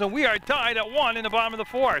Knowles, and we are tied at 1 in the bottom of the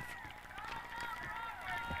 4th.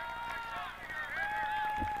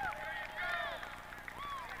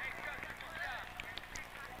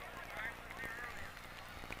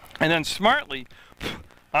 And then smartly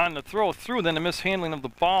on the throw through, then the mishandling of the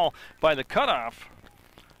ball by the cutoff.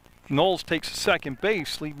 Knowles takes second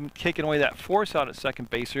base, taking away that force out at second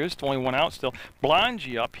base. There is only 1 out still.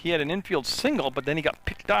 Blongi up. He had an infield single, but then he got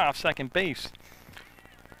picked off second base.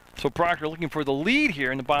 So Proctor looking for the lead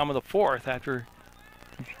here in the bottom of the 4th after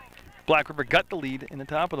Black River got the lead in the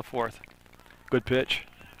top of the 4th. Good pitch.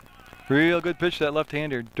 Real good pitch, that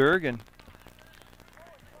left-hander. Durgan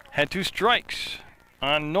had 2 strikes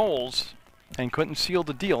on Knowles and couldn't seal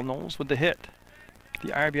the deal. Knowles with the hit. The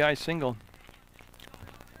RBI single.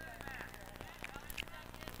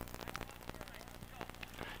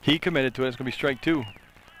 He committed to it. It's going to be strike 2.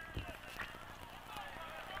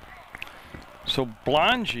 So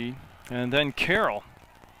Blongi and then Carroll.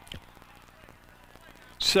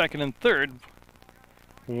 Second and third.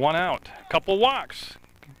 1 out. Couple walks.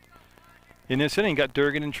 In this inning, got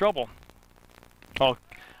Durgan in trouble. Oh,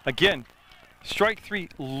 Again, strike 3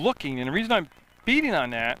 looking, and the reason I'm beating on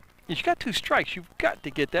that is you got 2 strikes. You've got to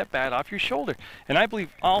get that bat off your shoulder. And I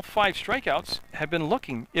believe all 5 strikeouts have been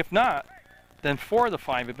looking. If not, then 4 of the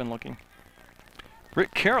 5 have been looking.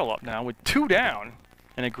 Rick Carroll up now with 2 down,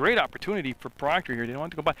 and a great opportunity for Proctor here. They don't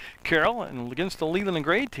want to go by. Carroll, and against the Leland and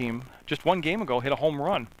Gray team, just 1 game ago, hit a home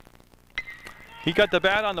run. He got the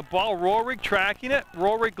bat on the ball. Roehrig tracking it.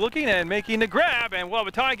 Roehrig looking and making the grab, and we'll have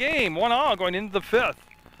a tie game. 1-1 going into the 5th.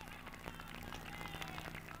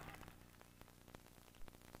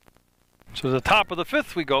 So the top of the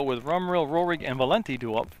 5th we go with Rumrill, Roehrig, and Valenti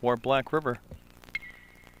due up for Black River.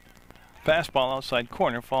 Fastball outside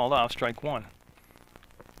corner, fouled off, strike 1.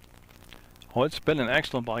 Oh, it's been an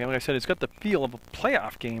excellent ball game. Like I said, it's got the feel of a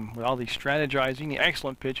playoff game with all the strategizing, the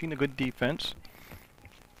excellent pitching, the good defense.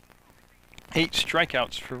 8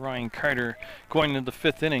 strikeouts for Ryan Carter going into the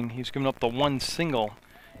 5th inning. He's given up the 1 single,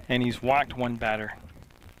 and he's walked 1 batter.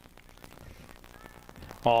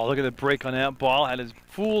 Oh, look at the break on that ball. Had us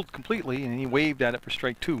fooled completely, and he waved at it for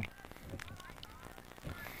strike 2.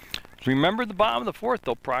 Remember the bottom of the 4th,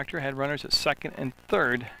 though. Proctor had runners at 2nd and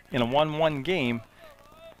 3rd in a 1-1 game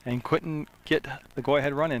and couldn't get the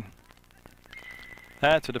go-ahead run in.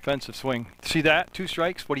 That's a defensive swing. See that? 2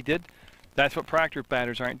 strikes, what he did? That's what Proctor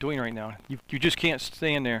batters aren't doing right now. You just can't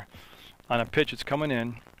stand there on a pitch that's coming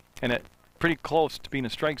in and it's pretty close to being a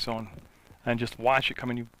strike zone and just watch it come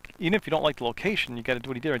in. Even if you don't like the location, you got to do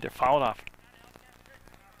what he did right there. Foul it off.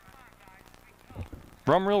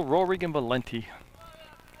 Rumrill, Roehrig, and Valenti.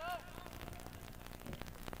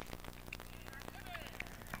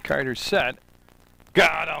 Carter set.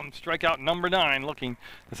 Got him. Strikeout number 9. Looking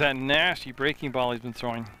at that nasty breaking ball he's been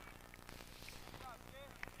throwing.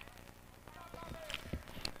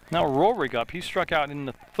 Now Roehrig up. He struck out in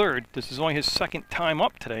the 3rd. This is only his 2nd time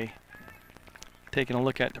up today. Taking a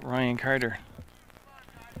look at Ryan Carter.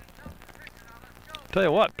 Tell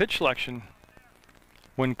you what, pitch selection.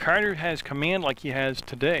 When Carter has command like he has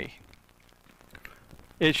today,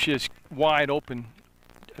 it's just wide open.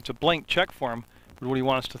 It's a blank check for him with what he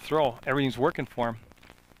wants to throw. Everything's working for him.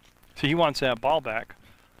 See, he wants that ball back.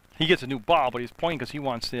 He gets a new ball, but he's pointing because he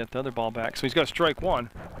wants the other ball back. So he's got strike 1.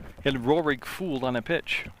 And Roehrig fooled on a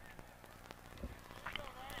pitch.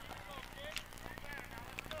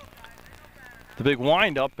 The big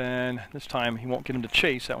wind up, and this time he won't get him to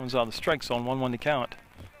chase. That one's out of the strike zone. 1-1 to count.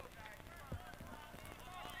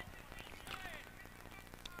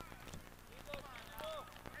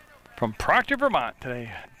 From Proctor, Vermont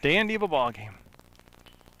today. Dandy of a ball game.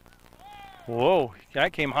 Whoa,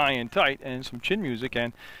 that came high and tight, and some chin music,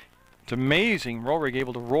 and it's amazing Roehrig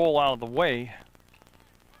able to roll out of the way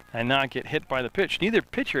and not get hit by the pitch. Neither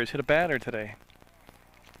pitcher has hit a batter today.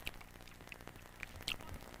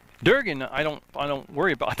 Durgan, I don't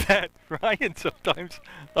worry about that. Ryan, sometimes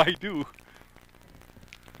I do.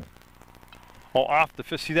 Oh, off the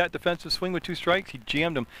 5th. See that defensive swing with 2 strikes? He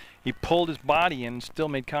jammed him. He pulled his body in and still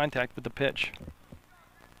made contact with the pitch.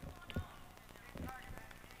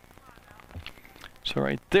 So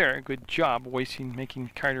right there, good job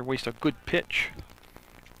making Carter waste a good pitch.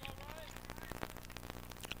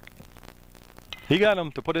 He got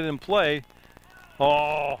him to put it in play.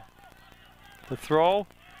 Oh, the throw,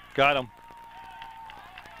 got him.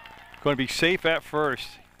 Going to be safe at first.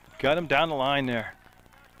 Got him down the line there.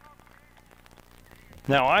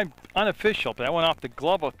 Now I'm unofficial, but that went off the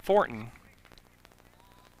glove of Thornton.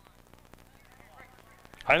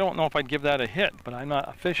 I don't know if I'd give that a hit, but I'm not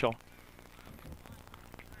official.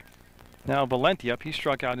 Now Valenti up, he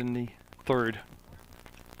struck out in the 3rd.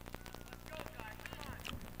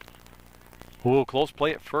 Ooh, close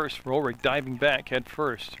play at first. Roehrig diving back head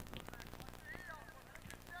first.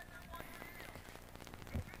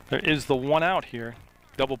 There is the 1 out here.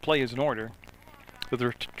 Double play is in order.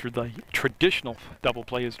 The traditional double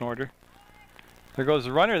play is in order. There goes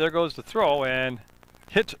the runner, there goes the throw, and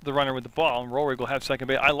hits the runner with the ball, and Roehrig will have second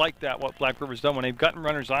base. I like that, what Black River's done when they've gotten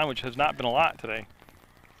runners on, which has not been a lot today.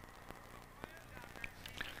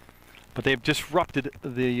 But they've disrupted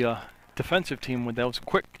the defensive team with those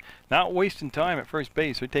quick, not wasting time at first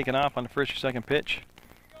base. They're taking off on the 1st or 2nd pitch.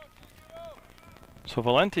 So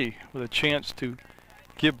Valenti with a chance to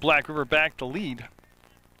give Black River back the lead.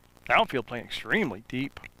 Outfield playing extremely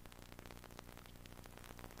deep.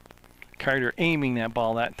 Carter aiming that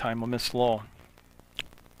ball that time, a miss low.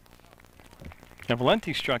 Now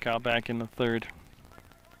Valenti struck out back in the 3rd.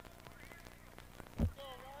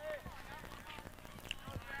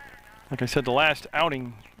 Like I said, the last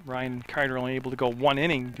outing, Ryan Carter only able to go 1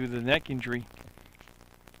 inning due to the neck injury.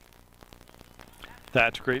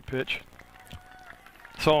 That's a great pitch.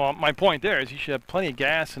 So my point there is he should have plenty of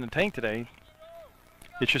gas in the tank today.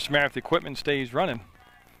 It's just a matter if the equipment stays running.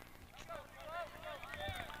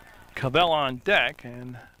 Cavell on deck,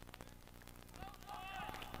 and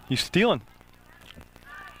he's stealing.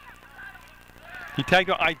 He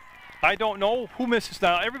tagged out. I don't know who misses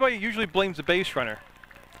now. Everybody usually blames the base runner.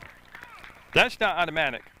 That's not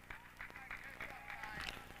automatic.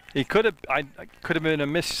 It could have. I could have been a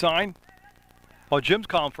missed sign. Oh, Jim's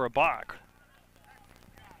calling for a balk.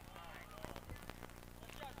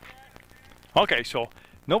 Okay, so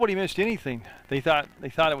nobody missed anything. They thought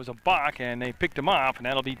it was a balk, and they picked him off, and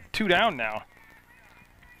that'll be 2 down now.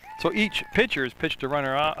 So each pitcher has pitched a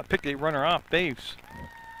runner off, picked a runner off base.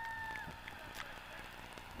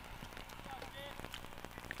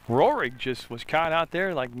 Roehrig just was caught out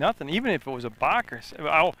there like nothing, even if it was a balk or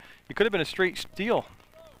oh, it could have been a straight steal.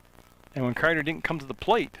 And when Carter didn't come to the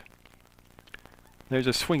plate, there's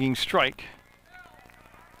a swinging strike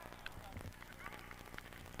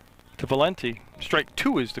to Valenti. Strike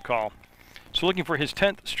 2 is the call. So looking for his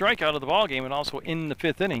 10th strikeout of the ball game, and also in the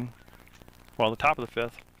 5th inning, well, the top of the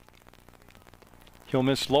 5th. He'll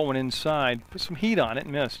miss low and inside, put some heat on it,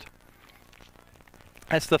 and missed.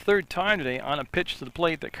 That's the 3rd time today on a pitch to the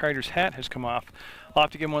plate that Carter's hat has come off. I'll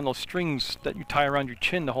have to give him one of those strings that you tie around your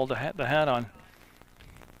chin to hold the hat on.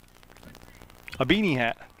 A beanie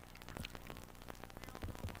hat.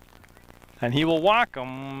 And he will walk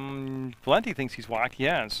him. Valenti thinks he's walked. He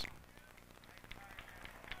has.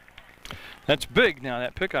 That's big now,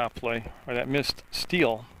 that pickoff play, or that missed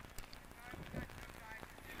steal.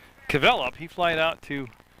 Cavell up. He flied out to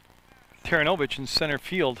Taranovich in center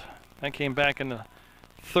field. That came back in the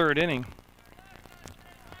 3rd inning.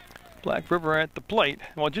 Black River at the plate.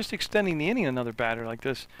 Well, just extending the inning another batter like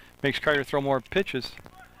this makes Carter throw more pitches.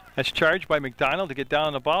 That's charged by McDonald to get down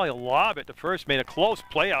on the ball. He'll lob it to first. Made a close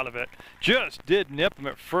play out of it. Just did nip him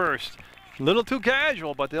at first. A little too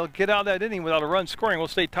casual, but they'll get out of that inning without a run scoring. We'll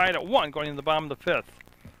stay tied at 1 going into the bottom of the 5th.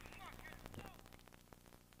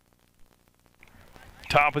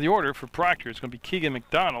 Top of the order for Proctor is going to be Keegan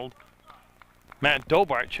McDonald, Matt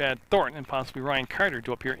Dobart, Chad Thornton, and possibly Ryan Carter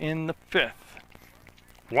to appear in the 5th.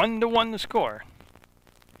 1-1 the score.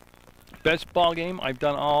 Best ball game I've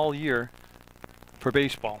done all year for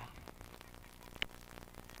baseball.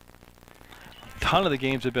 A ton of the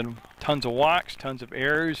games have been tons of walks, tons of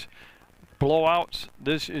errors, blowouts.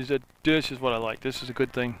 This is what I like. This is a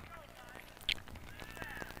good thing.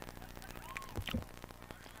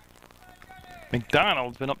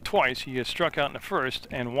 McDonald's been up twice. He has struck out in the 1st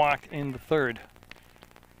and walked in the 3rd.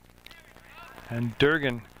 And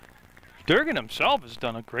Durgan himself has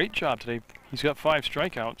done a great job today. He's got 5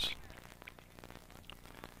 strikeouts.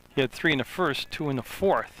 He had 3 in the 1st, 2 in the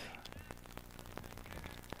 4th.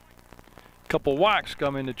 Couple walks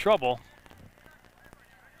come into trouble.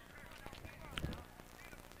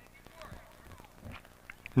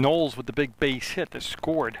 Knowles with the big base hit that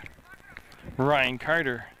scored. Ryan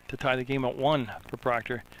Carter to tie the game at 1 for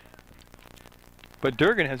Proctor. But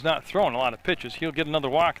Durgan has not thrown a lot of pitches. He'll get another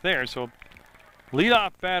walk there, so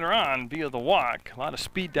leadoff batter on via the walk. A lot of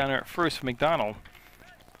speed down there at first for McDonald.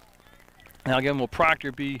 Now again, will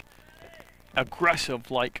Proctor be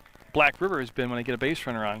aggressive like Black River has been when they get a base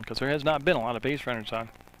runner on? Because there has not been a lot of base runners on.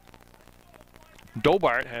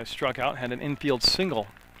 Dobart has struck out, had an infield single.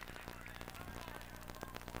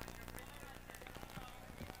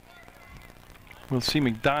 We'll see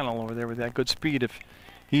McDonald over there with that good speed if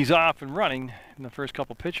he's off and running in the first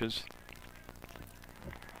couple pitches.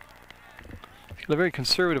 He's got a very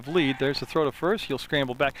conservative lead. There's the throw to first. He'll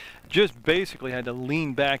scramble back. Just basically had to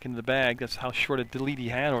lean back into the bag. That's how short a lead he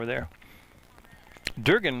had over there.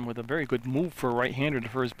 Durgan with a very good move for a right-hander to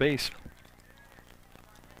first base.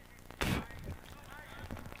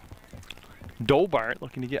 Dobart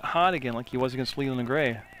looking to get hot again like he was against Leland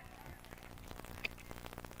Gray.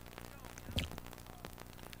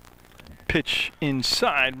 Pitch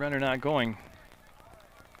inside, runner not going.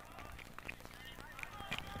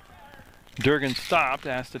 Durgan stopped,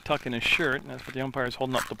 asked to tuck in his shirt, and that's what the umpire is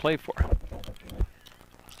holding up the play for.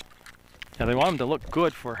 Yeah, they want him to look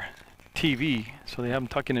good for TV, so they have him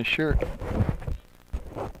tuck in his shirt.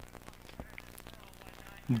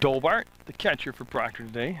 Dobart, the catcher for Proctor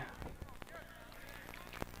today.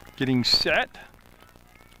 Getting set.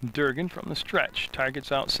 Durgan from the stretch.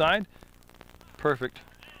 Target's outside. Perfect.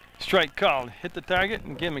 Strike called. Hit the target,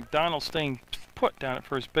 and again McDonald staying put down at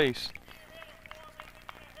first base.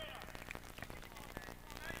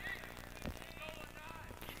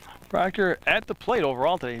 Proctor at the plate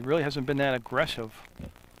overall today really hasn't been that aggressive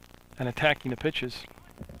and attacking the pitches.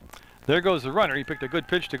 There goes the runner. He picked a good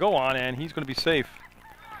pitch to go on, and he's going to be safe.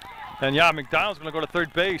 And yeah, McDonald's going to go to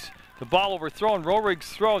third base. The ball overthrown. Roerig's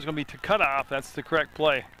throw is going to be to cut off. That's the correct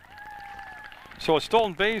play. So a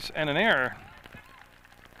stolen base and an error.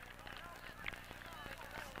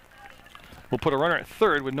 We'll put a runner at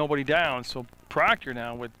third with nobody down. So Proctor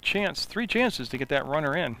now with three chances to get that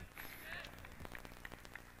runner in.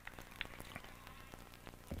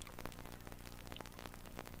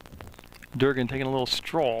 Durgan taking a little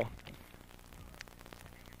stroll.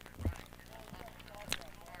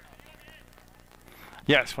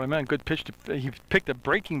 Yes, what I meant, good pitch. He picked a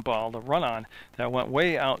breaking ball to run on that went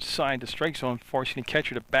way outside the strike zone, forcing the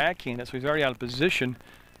catcher to backhand it. So he's already out of position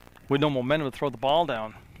with no momentum to throw the ball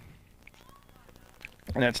down.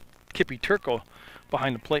 And that's Kippy Turco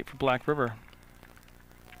behind the plate for Black River.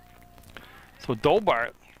 So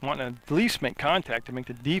Dobart wanting to at least make contact to make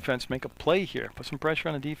the defense make a play here. Put some pressure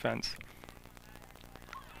on the defense.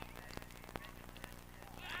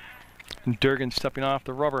 And Durgan stepping off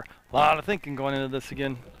the rubber. A lot of thinking going into this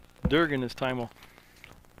again. Durgan this time will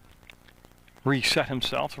reset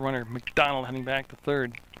himself. The runner McDonald heading back to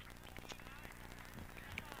third.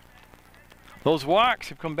 Those walks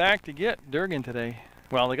have come back to get Durgan today.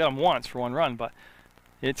 Well, they got him once for one run, but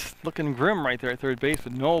it's looking grim right there at third base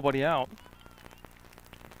with nobody out.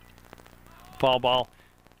 Foul ball.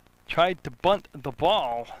 Tried to bunt the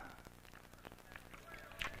ball.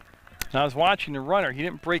 Now I was watching the runner. He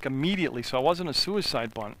didn't break immediately, so it wasn't a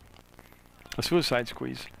suicide bunt. A suicide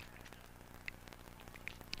squeeze.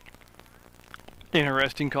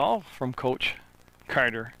 Interesting call from Coach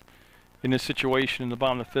Carter in this situation in the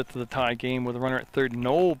bottom of the fifth of the tie game with a runner at third,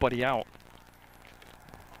 nobody out.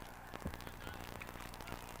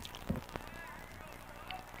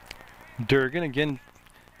 Durgan again,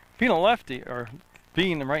 being a lefty or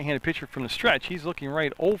being a right-handed pitcher from the stretch, he's looking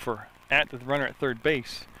right over at the runner at third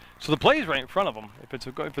base. So the play is right in front of them if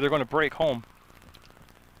they're going to break home.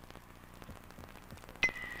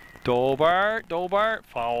 Dobart,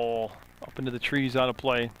 foul. Up into the trees, out of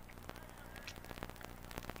play.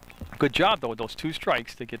 Good job, though, with those two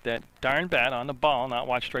strikes to get that darn bat on the ball, not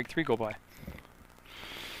watch strike three go by.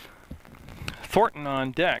 Thornton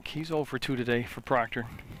on deck. He's 0 for 2 today for Proctor.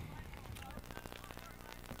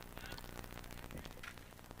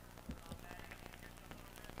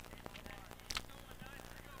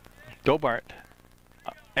 Dobart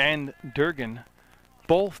and Durgan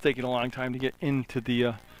both taking a long time to get into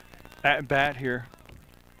the at bat here.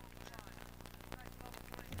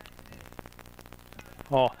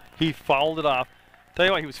 Oh, he fouled it off. Tell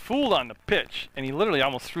you what, he was fooled on the pitch, and he literally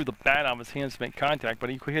almost threw the bat out of his hands to make contact, but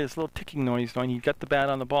he could hear this little ticking noise knowing he got the bat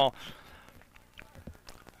on the ball.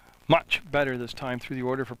 Much better this time through the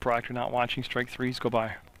order for Proctor, not watching strike threes go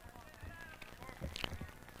by.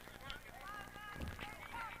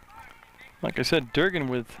 Like I said, Durgan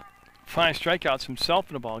with 5 strikeouts himself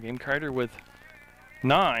in the ball game. Carter with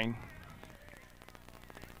 9.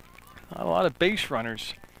 Not a lot of base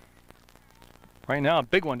runners. Right now, a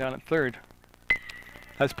big one down at third.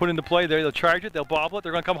 That's put into play there. They'll charge it. They'll bobble it.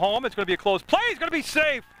 They're going to come home. It's going to be a close play. It's going to be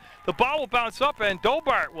safe. The ball will bounce up, and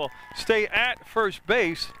Dobart will stay at first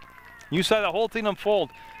base. You saw the whole thing unfold.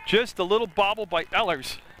 Just a little bobble by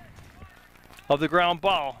Ehlers of the ground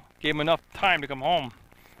ball gave him enough time to come home.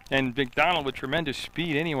 And McDonald with tremendous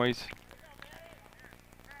speed anyways.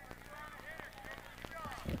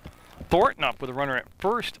 Thornton up with a runner at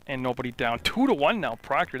first and nobody down. 2-1 now.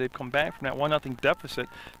 Proctor, they've come back from that 1-0 deficit.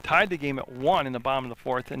 Tied the game at 1 in the bottom of the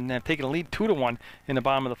 4th and have taken a lead 2-1 in the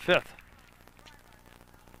bottom of the 5th.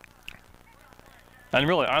 And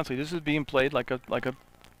really, honestly, this is being played like a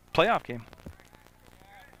playoff game.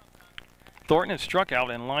 Thornton has struck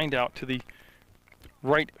out and lined out to the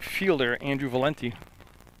right fielder, Andrew Valenti.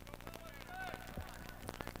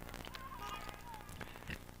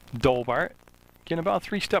 Dobart getting about a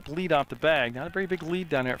 3-step lead off the bag. Not a very big lead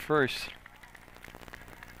down there at first.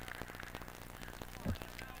 I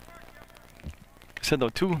said though,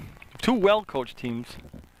 two well-coached teams.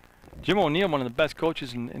 Jim O'Neill, one of the best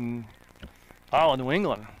coaches in all of New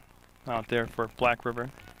England out there for Black River.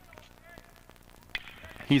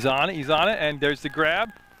 He's on it, and there's the grab.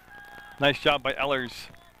 Nice job by Ehlers.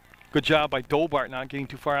 Good job by Dobart not getting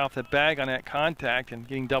too far off that bag on that contact and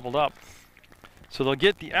getting doubled up. So they'll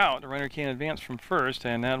get the out. The runner can't advance from first,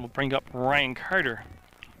 and that will bring up Ryan Carter.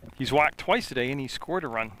 He's walked twice today, and he scored a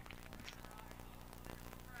run.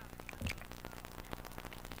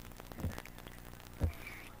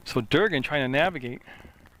 So Durgan trying to navigate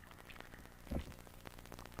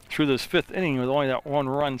through this 5th inning with only that 1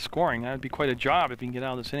 run scoring. That would be quite a job if he can get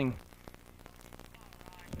out of this inning.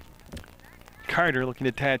 Carter looking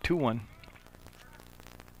to tattoo one.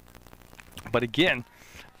 But again,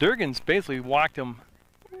 Durgan's basically walked him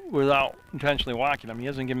without intentionally walking him. He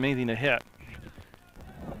hasn't given him anything to hit.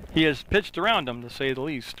 He has pitched around him, to say the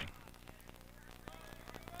least.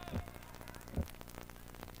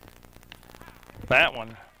 That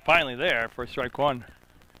one, finally there for strike one.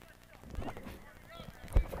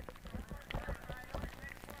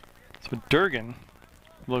 So Durgan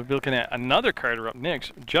will be looking at another Carter up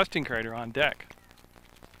next, Justin Carter on deck.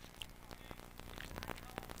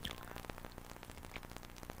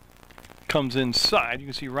 Comes inside. You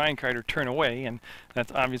can see Ryan Carter turn away, and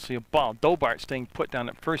that's obviously a ball. Dobart staying put down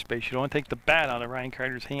at first base. You don't want to take the bat out of Ryan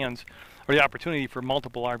Carter's hands, or the opportunity for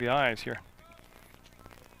multiple RBIs here.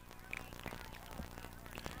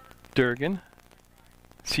 Durgan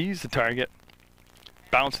sees the target,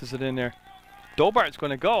 bounces it in there. Dobart's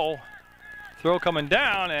going to go. Throw coming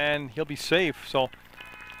down, and he'll be safe. So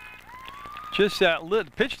just that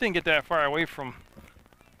pitch didn't get that far away from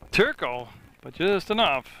Turco, but just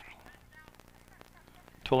enough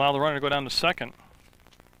to allow the runner to go down to second.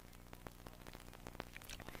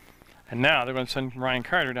 And now they're going to send Ryan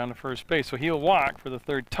Carter down to first base, so he'll walk for the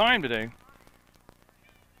third time today.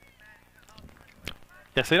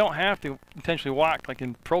 Yes, they don't have to intentionally walk like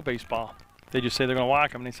in pro baseball. They just say they're going to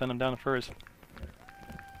walk him and they send him down to first.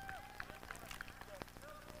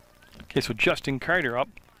 Okay, so Justin Carter up.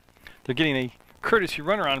 They're getting a courtesy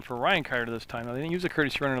runner on for Ryan Carter this time. Now, they didn't use a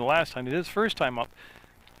courtesy runner the last time. It is first time up,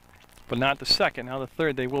 but not the second. Now the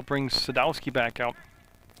third, they will bring Sadowski back out.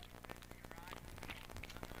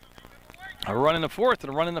 A run in the fourth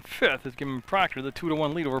and a run in the fifth is giving Proctor the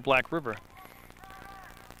 2-1 lead over Black River.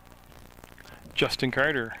 Justin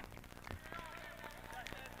Carter.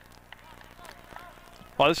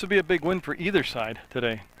 Well, this would be a big win for either side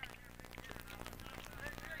today.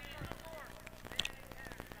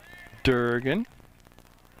 Durgan.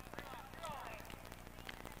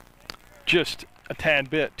 Just a tad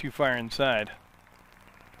bit too far inside.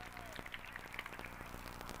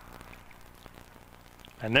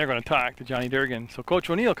 And they're going to talk to Johnny Durgan. So Coach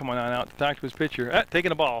O'Neill coming on out to talk to his pitcher.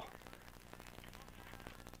 Taking a ball.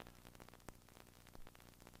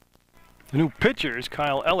 The new pitcher is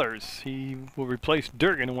Kyle Ehlers. He will replace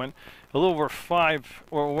Durgan, who went a little over 4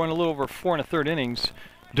 1/3 innings.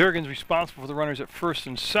 Durgan's responsible for the runners at first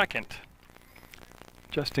and second.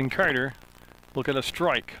 Justin Carter, look at a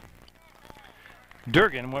strike.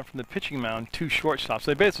 Durgan went from the pitching mound to shortstops.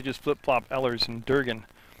 They basically just flip-flop Ehlers and Durgan.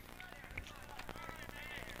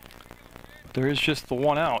 There is just the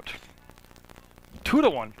one out.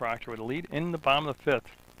 2-1 Proctor with a lead in the bottom of the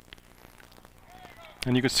fifth.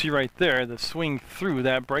 And you can see right there the swing through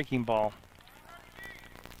that breaking ball.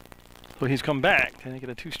 So he's come back and they get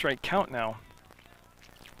a 2-strike count now.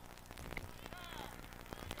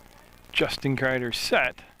 Justin Carter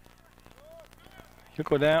set. He'll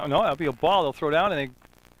go down. No, that'll be a ball. They'll throw down, and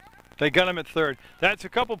they got him at third. That's a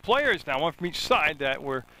couple players now, one from each side, that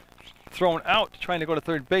were thrown out trying to go to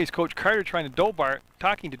third base. Coach Carter talking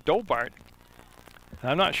to Dobart.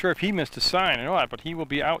 And I'm not sure if he missed a sign or not, but he will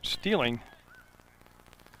be out stealing.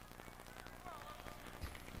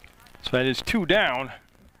 So that is 2 down.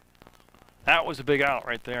 That was a big out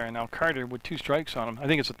right there. And now Carter with 2 strikes on him. I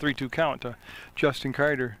think it's a 3-2 count to Justin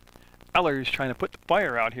Carter. Ehlers trying to put the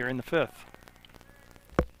fire out here in the fifth.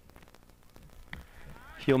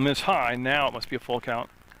 He'll miss high. Now it must be a full count.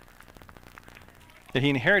 And he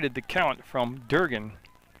inherited the count from Durgan.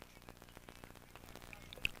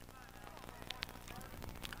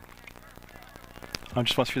 I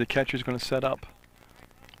just want to see the catcher's going to set up.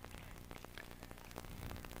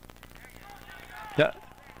 Yeah,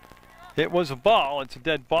 it was a ball. It's a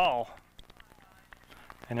dead ball.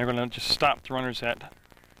 And they're going to just stop the runners at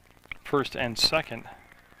first and second.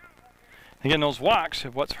 Again, those walks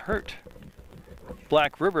have what's hurt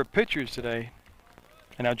Black River pitchers today.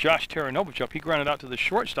 And now Josh Taranovich up. He grounded out to the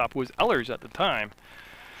shortstop, who was Ehlers at the time.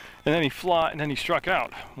 And then he struck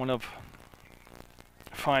out. One of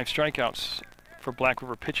 5 strikeouts for Black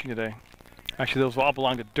River pitching today. Actually, those all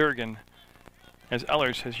belong to Durgan, as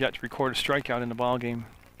Ehlers has yet to record a strikeout in the ball game,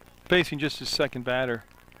 facing just his second batter.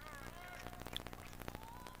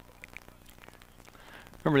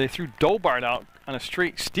 Remember, they threw Dobart out on a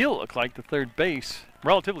straight steal, it looked like, to third base.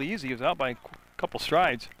 Relatively easy. He was out by a couple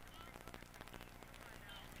strides.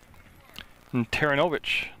 And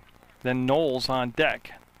Taranovich, then Knowles on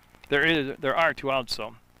deck. There are 2 outs,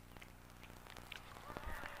 though.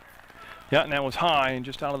 Yeah, and that was high and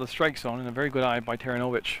just out of the strike zone, and a very good eye by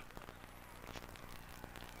Taranovich.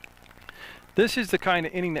 This is the kind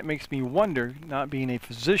of inning that makes me wonder, not being a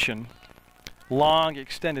physician, long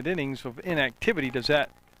extended innings of inactivity, does that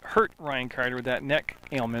hurt Ryan Carter with that neck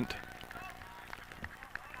ailment?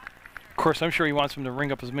 Of course, I'm sure he wants him to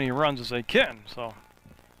ring up as many runs as they can, so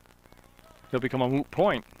He'll become a moot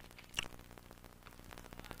point.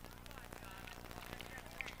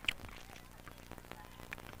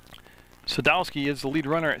 Sadowski is the lead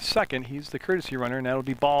runner at second. He's the courtesy runner, and that'll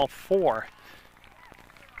be ball 4.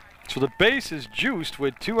 So the base is juiced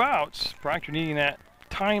with 2 outs. Proctor needing that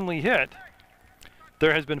timely hit.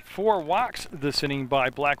 There has been 4 walks this inning by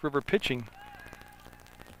Black River pitching.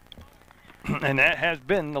 And that has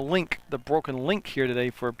been the link, the broken link here today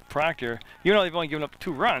for Proctor. Even though they've only given up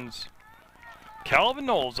 2 runs. Calvin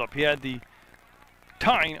Knowles up. He had the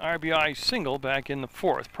tying RBI single back in the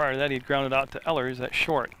 4th. Prior to that, he had grounded out to Ellers at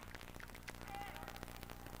short.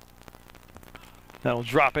 That'll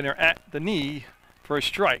drop in there at the knee for a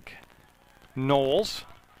strike. Knowles,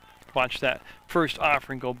 watch that first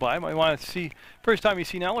offering go by. Might want to see, first time you've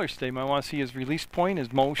seen Ellers today, might want to see his release point,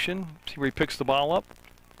 his motion, see where he picks the ball up.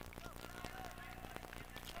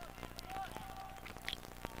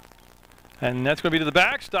 And that's going to be to the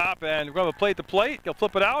backstop, and we're going to play at the plate. He'll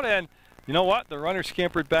flip it out, and you know what? The runner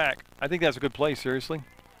scampered back. I think that's a good play, seriously.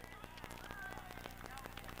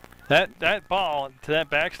 That ball to that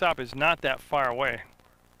backstop is not that far away.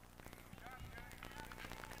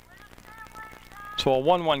 So a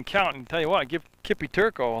 1-1 count, and tell you what, give Kippy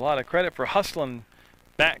Turco a lot of credit for hustling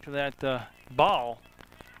back to that ball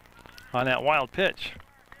on that wild pitch.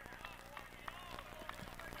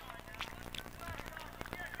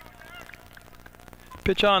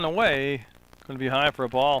 Pitch on the way, going to be high for a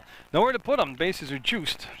ball. Nowhere to put them, bases are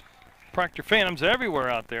juiced. Proctor Phantoms everywhere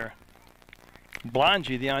out there.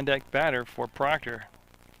 Blongy, the on-deck batter for Proctor.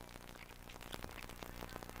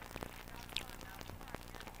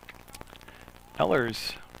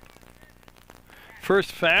 Ellers.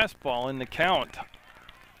 First fastball in the count.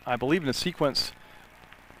 I believe in the sequence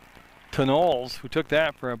to Knowles, who took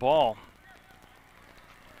that for a ball.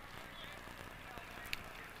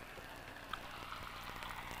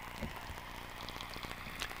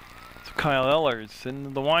 So Kyle Ellers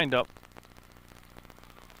in the windup.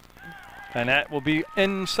 And that will be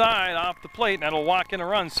inside off the plate, and that'll walk in a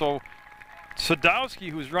run. So Sadowski,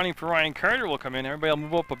 who's running for Ryan Carter, will come in. Everybody will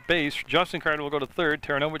move up a base. Justin Carter will go to third,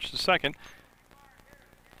 Taranovich to second,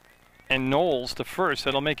 and Knowles to first.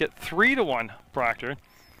 That'll make it 3-1 Proctor.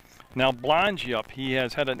 Now Blongy up. He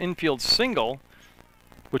has had an infield single,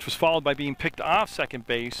 which was followed by being picked off second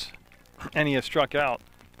base, and he has struck out.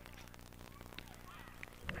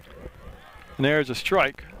 And there's a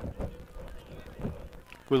strike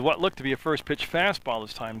with what looked to be a first pitch fastball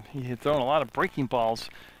this time. He had thrown a lot of breaking balls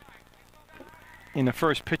in the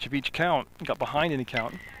first pitch of each count. He got behind in the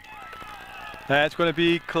count. That's going to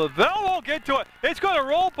be Clavel won't get to it. It's going to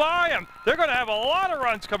roll by him. They're going to have a lot of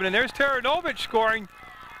runs coming in. There's Taranovich scoring.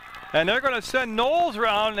 And they're going to send Knowles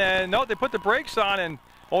around. And no, they put the brakes on, and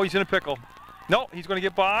oh, he's in a pickle. No, he's going to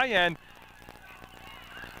get by, and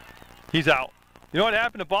he's out. You know what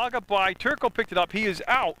happened? The ball got by. Turco picked it up. He is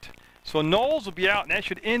out. So Knowles will be out, and that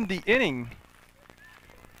should end the inning.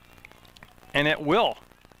 And it will.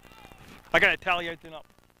 I got to tally everything up.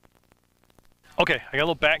 Okay, I got a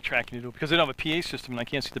little backtracking to do because they don't have a PA system and I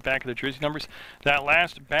can't see the back of the jersey numbers. That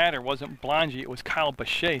last batter wasn't Blongy, it was Kyle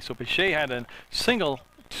Bechet. So Bechet had a single,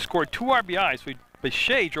 scored 2 RBIs. So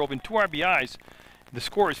Bechet drove in 2 RBIs. The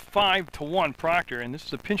score is 5-1 Proctor, and this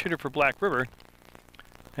is a pinch hitter for Black River.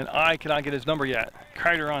 And I cannot get his number yet.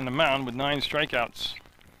 Carter on the mound with 9 strikeouts.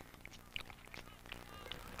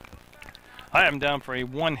 I am down for a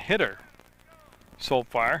 1-hitter so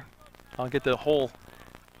far. I'll get the whole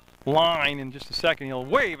line in just a second. He'll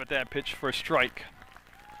wave at that pitch for a strike.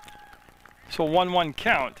 So 1-1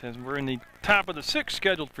 count as we're in the top of the 6th,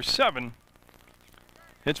 scheduled for 7.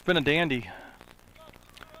 It's been a dandy.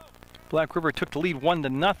 Black River took the lead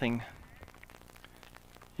 1-0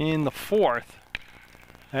 in the 4th.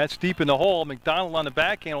 That's deep in the hole. McDonald on the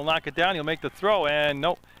backhand will knock it down. He'll make the throw, and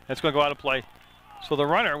nope, that's going to go out of play. So the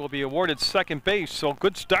runner will be awarded second base. So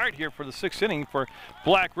good start here for the 6th inning for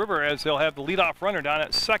Black River, as they'll have the leadoff runner down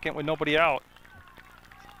at second with nobody out.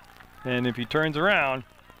 And if he turns around,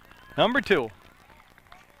 number 2.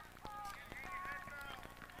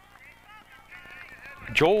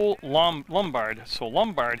 Joel Lombard. So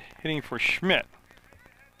Lombard hitting for Schmidt.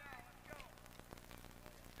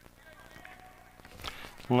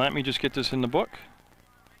 Let me just get this in the book.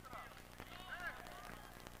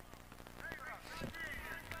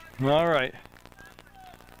 All right.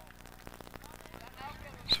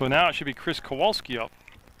 So now it should be Chris Kowalski up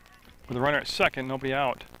with the runner at second, nobody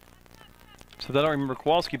out. So that'll remember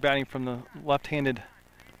Kowalski batting from the left-handed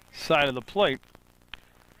side of the plate.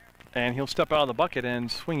 And he'll step out of the bucket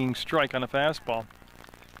and swinging strike on a fastball.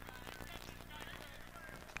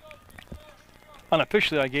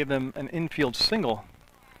 Unofficially, I gave them an infield single.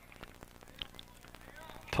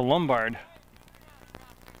 to Lombard.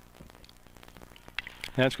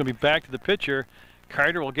 And it's going to be back to the pitcher.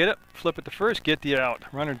 Carter will get it, flip it to first, get the out.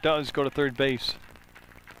 Runner does go to third base.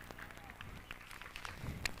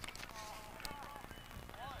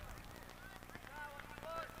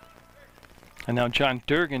 And now John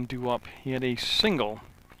Durgan due up. He had a single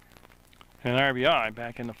and an RBI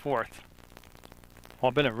back in the fourth.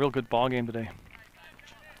 Well, been a real good ball game today.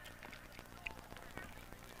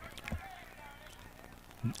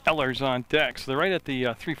 Eller's on deck, so they're right at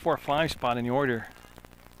the 3, 4, 5 spot in the order.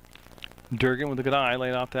 Durgan with a good eye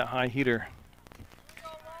laid off that high heater.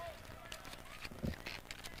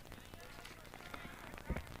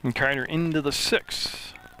 And Carter into the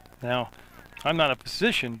 6. Now, I'm not a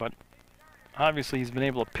physician, but obviously he's been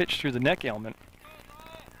able to pitch through the neck ailment.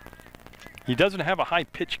 He doesn't have a high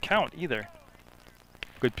pitch count either.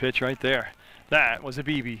 Good pitch right there. That was a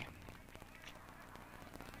BB.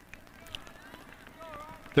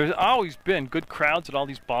 There's always been good crowds at all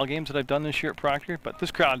these ball games that I've done this year at Proctor, but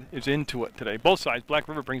this crowd is into it today. Both sides. Black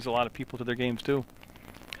River brings a lot of people to their games too.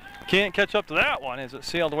 Can't catch up to that one as it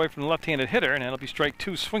sailed away from the left-handed hitter, and it'll be strike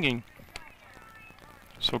 2 swinging.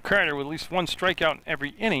 So Carter with at least 1 strikeout in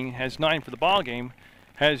every inning, has 9 for the ball game,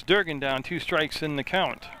 has Durgan down 2 strikes in the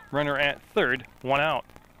count. Runner at third, 1 out.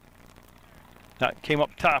 That came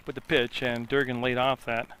up top with the pitch, and Durgan laid off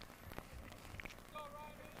that.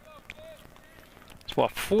 So a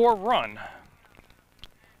 4-run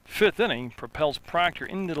 5th inning propels Proctor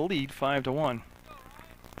into the lead 5-1.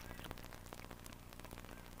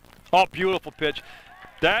 Oh, beautiful pitch.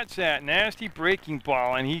 That's that nasty breaking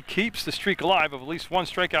ball, and he keeps the streak alive of at least 1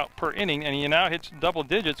 strikeout per inning, and he now hits double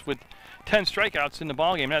digits with 10 strikeouts in the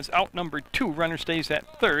ballgame. That's out number 2. Runner stays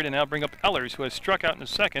at third, and now bring up Ellers, who has struck out in the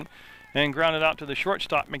second and grounded out to the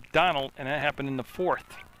shortstop, McDonald, and that happened in the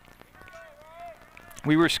 4th.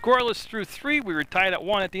 We were scoreless through 3. We were tied at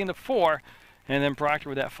 1 at the end of 4, and then Proctor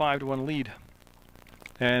with that 5-1 lead.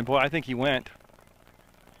 And boy, I think he went.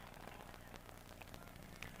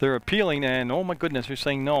 They're appealing, and oh my goodness, they're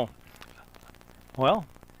saying no. Well,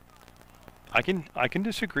 I can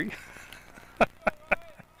disagree.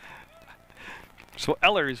 So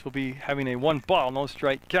Ellers will be having a 1-ball, no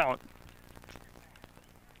strike count.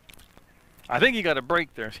 I think he got a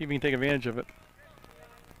break there. See if he can take advantage of it.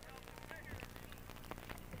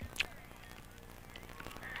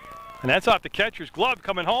 And that's off the catcher's glove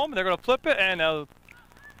coming home. They're going to flip it, and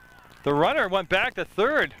the runner went back to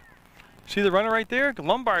third. See the runner right there?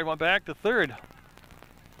 Lombard went back to third.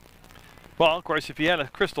 Well, of course, if he had a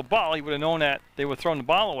crystal ball, he would have known that they would have thrown the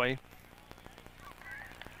ball away.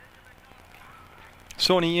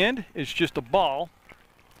 So in the end, it's just a ball.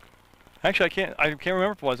 Actually, I can't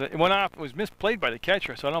remember if it was. It went off. It was misplayed by the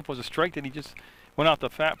catcher, so I don't know if it was a strike that he just went off the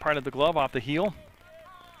fat part of the glove, off the heel.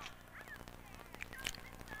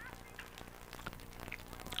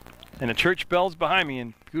 And the church bells behind me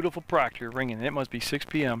in beautiful Proctor ringing. And it must be 6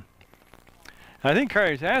 p.m. I think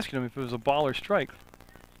Carter's asking him if it was a ball or strike.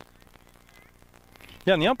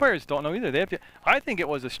 Yeah, and the umpires don't know either. They have to. I think it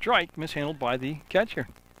was a strike mishandled by the catcher.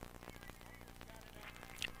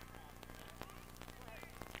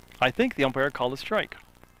 I think the umpire called a strike.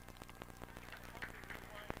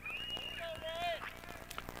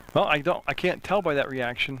 Well, I can't tell by that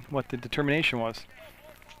reaction what the determination was.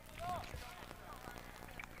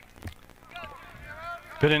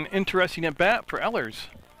 Been an interesting at bat for Ellers.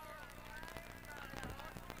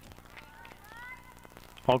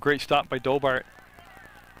 Oh, great stop by Dobart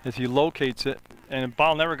as he locates it, and the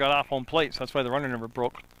ball never got off home plate, so that's why the runner never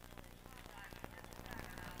broke.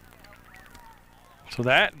 So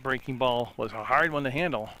that breaking ball was a hard one to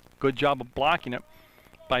handle. Good job of blocking it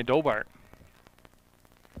by Dobart.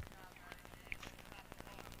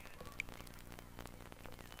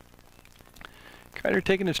 Carter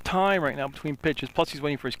taking his time right now between pitches, plus he's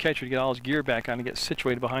waiting for his catcher to get all his gear back on to get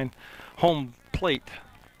situated behind home plate.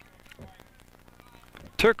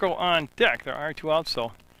 Turco on deck. There are 2 outs,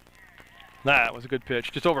 so that was a good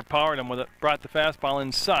pitch. Just overpowered him with it. Brought the fastball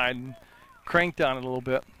inside and cranked on it a little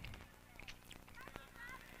bit.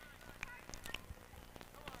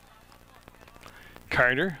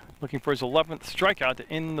 Carter looking for his 11th strikeout to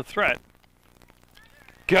end the threat.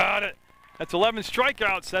 Got it. That's 11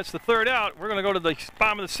 strikeouts. That's the 3rd out. We're going to go to the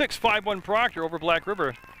bottom of the 6th. 5-1 Proctor over Black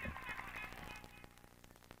River.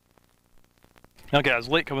 Okay, I was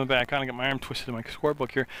late coming back on. I got my arm twisted in my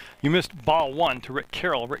scorebook here. You missed ball 1 to Rick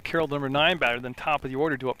Carroll. Rick Carroll, number 9 batter, then top of the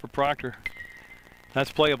order, due up for Proctor.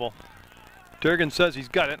 That's playable. Durgan says he's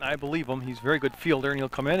got it, and I believe him. He's a very good fielder, and he'll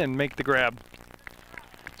come in and make the grab.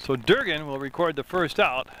 So Durgan will record the 1st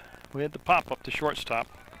out. We had the pop up to shortstop.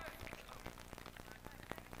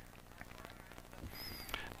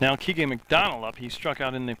 Now Keegan McDonald up. He struck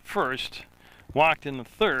out in the first, walked in the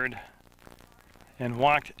third, and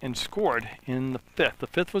walked and scored in the fifth. The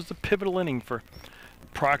fifth was the pivotal inning for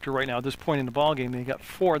Proctor right now. At this point in the ball game, they got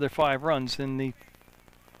 4 of their 5 runs in the.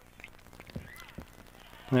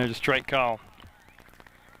 And there's a strike call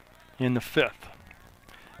in the fifth.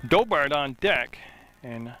 Dobart on deck,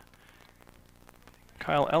 and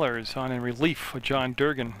Kyle Ehlers on in relief with John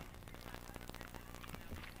Durgan.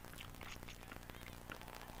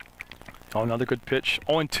 Oh, another good pitch.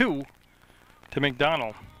 0-2 to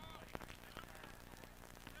McDonald.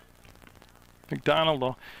 McDonald,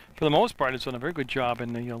 though, for the most part, has done a very good job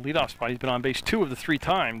in the leadoff spot. He's been on base 2 of the 3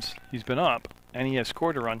 times he's been up, and he has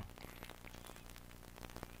scored a run.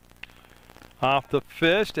 Off the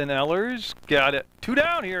fist, and Ehlers got it. 2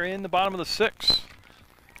 down here in the bottom of the 6th.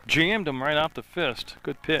 Jammed him right off the fist.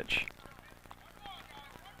 Good pitch.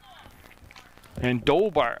 And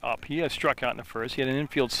Dobart up. He has struck out in the first. He had an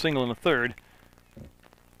infield single in the third.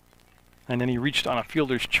 And then he reached on a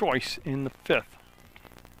fielder's choice in the 5th.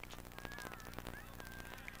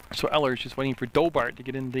 So Ehlers just waiting for Dobart to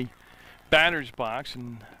get in the batter's box,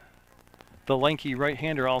 and the lanky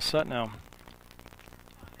right-hander all set now.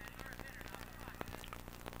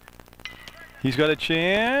 He's got a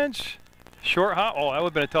chance. Short hop. Oh, that would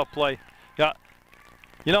have been a tough play. Yeah.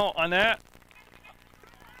 You know, on that,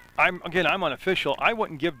 I'm unofficial. I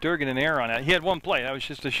wouldn't give Durgan an error on that. He had one play. That was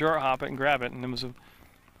just a short hop it and grab it, and it was a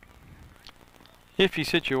iffy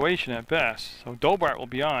situation at best. So Dobart will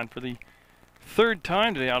be on for the 3rd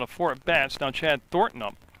time today out of 4 at bats. Now Chad Thornton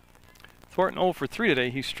up. Thornton 0 for 3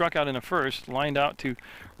 today. He struck out in the first, lined out to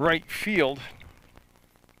right field,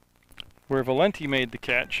 where Valenti made the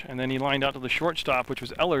catch, and then he lined out to the shortstop, which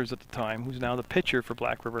was Ehlers at the time, who's now the pitcher for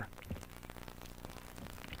Black River.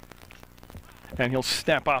 And he'll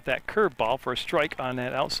snap off that curveball for a strike on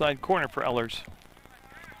that outside corner for Ehlers.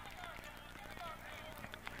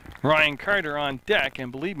 Ryan Carter on deck,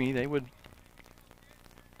 and believe me, they would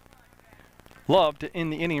love to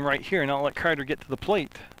end the inning right here and not let Carter get to the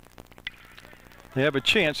plate. They have a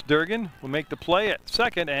chance. Durgan will make the play at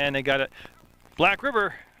second, and they got it. Black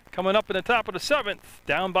River coming up in the top of the 7th,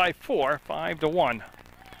 down by 4, 5-1.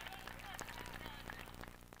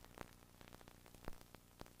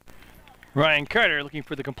 Ryan Carter looking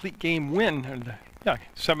for the complete game win, and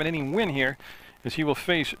 7-inning win here, as he will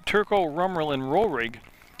face Turco, Rumrell, and Rohrig.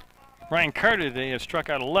 Ryan Carter today has struck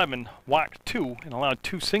out 11, walked 2, and allowed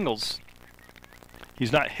 2 singles.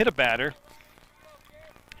 He's not hit a batter.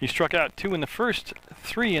 He struck out 2 in the first,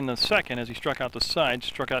 3 in the second as he struck out the side,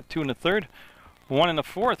 struck out 2 in the third, 1 in the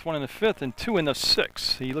 4th, 1 in the 5th, and 2 in the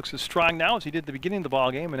 6th. He looks as strong now as he did at the beginning of the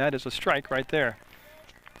ball game, and that is a strike right there.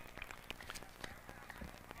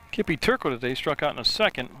 Kippy Turco today struck out in the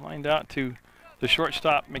second, lined out to the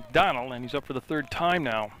shortstop McDonald, and he's up for the 3rd time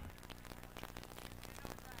now.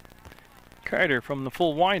 Carter from the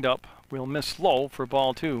full windup will miss low for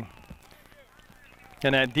ball 2.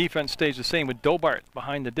 And that defense stays the same with Dobart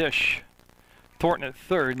behind the dish. Thornton at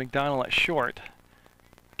 3rd, McDonald at short,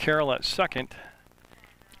 Carroll at 2nd,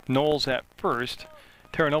 Knowles at 1st,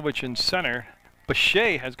 Taranovich in center.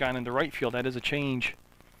 Bechet has gone into right field. That is a change.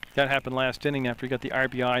 That happened last inning after he got the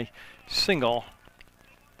RBI single.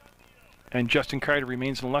 And Justin Carter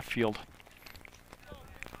remains in left field.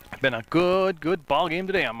 Been a good ball game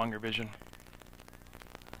today on Munger Vision.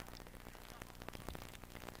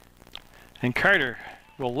 And Carter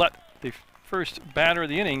will let the first batter of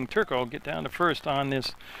the inning, Turco, get down to first on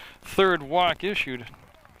this 3rd walk issued.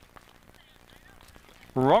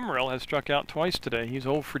 Rumrell has struck out twice today. He's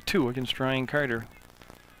 0 for 2 against Ryan Carter.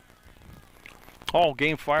 Oh,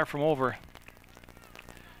 game far from over.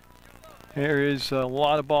 There is a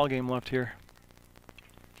lot of ball game left here.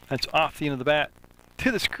 That's off the end of the bat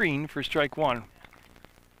to the screen for strike 1.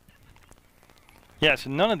 Yes,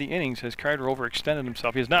 in none of the innings has Carter overextended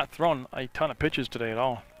himself. He has not thrown a ton of pitches today at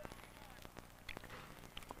all.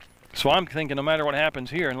 So I'm thinking no matter what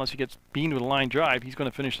happens here, unless he gets beamed with a line drive, he's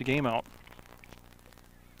going to finish the game out.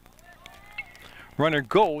 Runner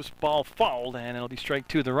goes, ball fouled, and it'll be strike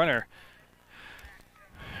 2. The runner,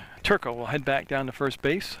 Turco, will head back down to first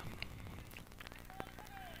base.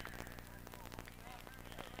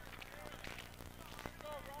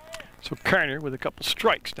 So Carter with a couple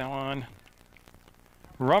strikes now on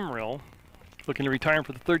Rumrell, looking to retire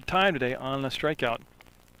for the 3rd time today on a strikeout.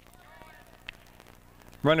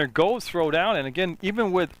 Runner goes, throw down, and again,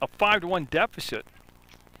 even with a 5-1 deficit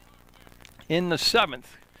in the 7th,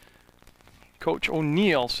 Coach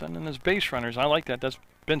O'Neill sending his base runners. I like that. That's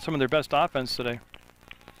been some of their best offense today.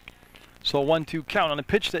 So 1-2 count on a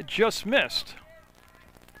pitch that just missed.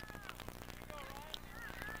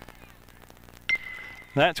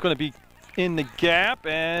 That's going to be in the gap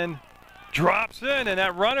and drops in, and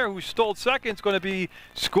that runner who stole second is going to be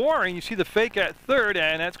scoring. You see the fake at third,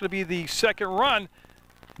 and that's going to be the second run.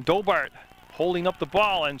 Dobart holding up the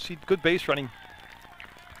ball, and see good base running.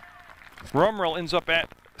 Rumrill ends up at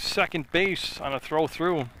second base on a throw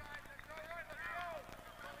through.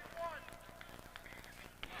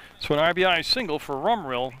 So an RBI single for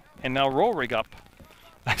Rumrill, and now Rohrig up.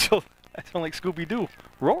 I sound like Scooby-Doo.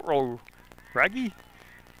 Row, Raggy.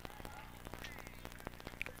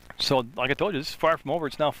 So, like I told you, this is far from over.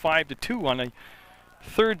 It's now 5-2 on a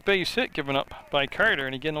third base hit given up by Carter.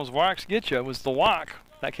 And again, those walks get you. It was the walk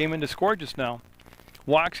that came in to score just now.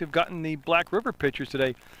 Walks have gotten the Black River pitchers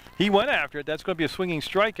today. He went after it. That's going to be a swinging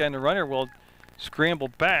strike, and the runner will scramble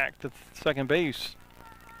back to second base.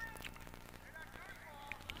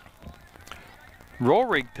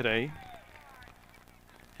 Rohrig today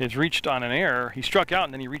has reached on an error. He struck out,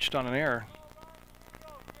 and then he reached on an error.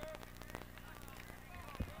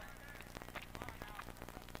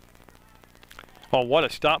 Oh, what a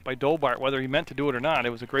stop by Dobart. Whether he meant to do it or not, it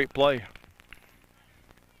was a great play.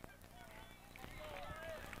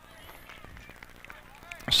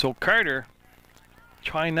 So Carter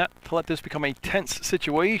trying not to let this become a tense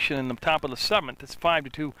situation in the top of the seventh. It's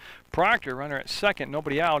 5-2. Proctor, runner at second,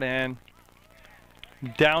 nobody out, and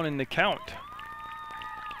down in the count.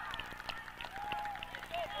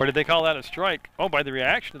 Or did they call that a strike? Oh, by the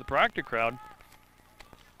reaction of the Proctor crowd,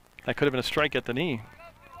 that could have been a strike at the knee.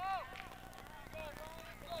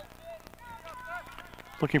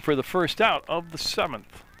 Looking for the first out of the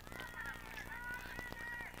seventh.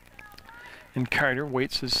 And Carter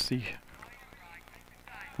waits as the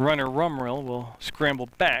runner Rumrill will scramble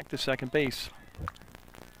back to second base.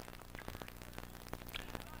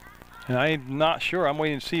 And I'm not sure. I'm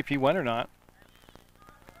waiting to see if he went or not.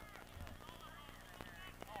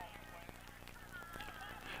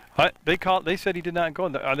 They said he did not go.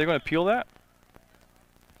 Are they going to appeal that?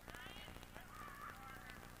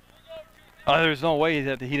 There's no way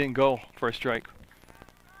that he didn't go for a strike.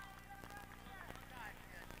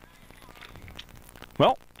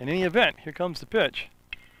 Well, in any event, here comes the pitch.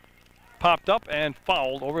 Popped up and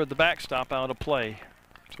fouled over the backstop out of play.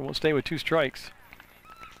 So we'll stay with 2 strikes.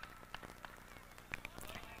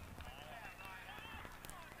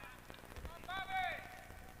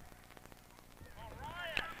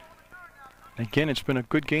 Again, it's been a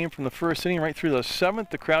good game from the first inning right through the seventh.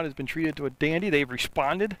 The crowd has been treated to a dandy. They've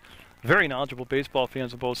responded. Very knowledgeable baseball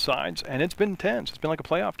fans on both sides, and it's been tense. It's been like a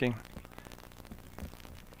playoff game.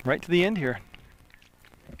 Right to the end here.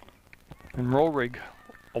 And Rohrig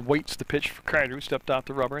awaits the pitch for Carter, who stepped off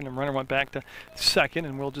the rubber, and the runner went back to second,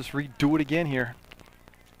 and we'll just redo it again here.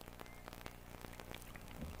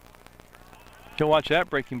 You'll watch that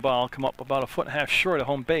breaking ball come up about 1.5 feet short of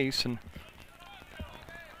home base, and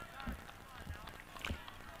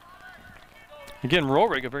again,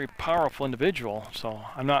 Rohrig, a very powerful individual, so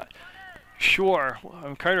I'm not sure.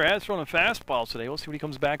 Carter has thrown a fastball today. We'll see what he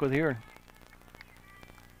comes back with here.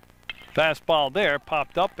 Fastball there,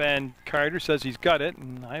 popped up, and Carter says he's got it,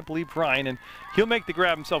 and I believe Ryan, and he'll make the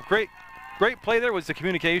grab himself. Great play there was the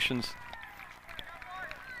communications.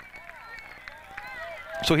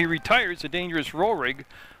 So he retires a dangerous Rohrig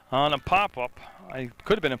on a pop-up. I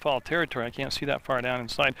could have been in foul territory. I can't see that far down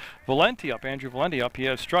inside. Valenti up, Andrew Valenti up. He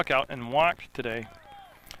has struck out and walked today.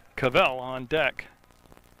 Cavell on deck.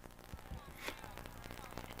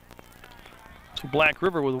 So Black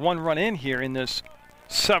River with 1 run in here in this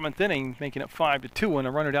seventh inning, making it 5-2, and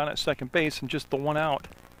a runner down at second base and just the 1 out.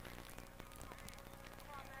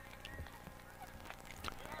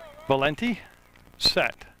 Valenti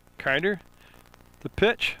set. Carter, the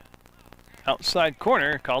pitch, outside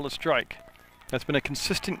corner, called a strike. That's been a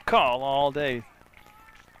consistent call all day.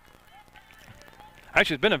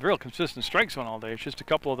 Actually, it's been a real consistent strike zone all day. It's just a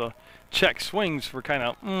couple of the check swings were kind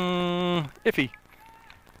of iffy.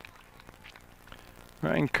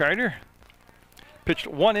 Ryan Carter pitched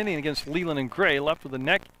 1 inning against Leland and Gray, left with a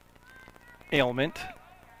neck ailment.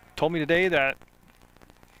 Told me today that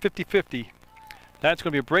 50-50. That's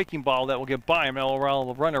going to be a breaking ball that will get by him. It'll allow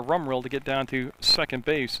the runner Rumrill to get down to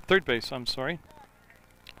third base, I'm sorry,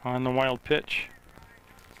 on the wild pitch.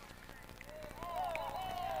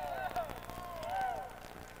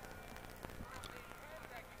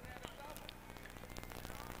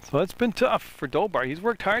 So it's been tough for Dobart. He's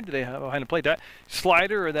worked hard today behind the plate. That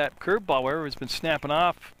slider or that curveball, wherever it's been snapping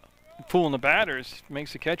off, fooling the batters,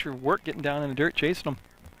 makes the catcher work getting down in the dirt, chasing them.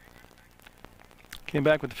 Came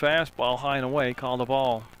back with the fastball high and away, called a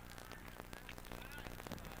ball.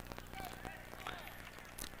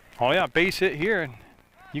 Oh yeah, base hit here.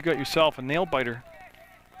 You got yourself a nail biter.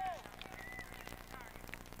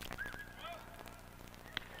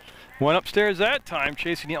 Went upstairs that time,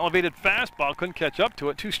 chasing the elevated fastball. Couldn't catch up to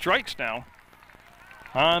it. 2 strikes now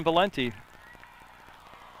on Valenti.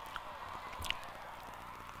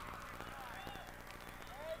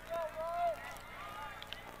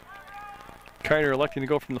 Carter electing to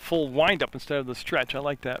go from the full windup instead of the stretch. I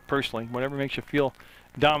like that personally. Whatever makes you feel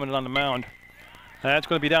dominant on the mound. That's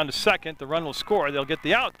going to be down to second. The run will score. They'll get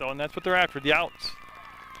the out though, and that's what they're after, the outs.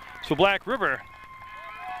 So Black River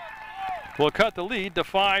will cut the lead to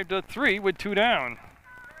 5-3 with 2 down.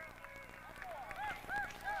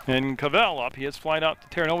 And Cavell up. He has flied out to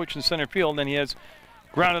Taranovich in center field, and then he has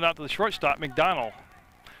grounded out to the shortstop, McDonald.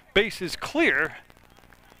 Base is clear.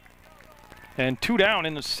 And 2 down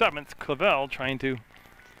in the 7th. Cavell trying to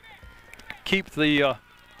keep the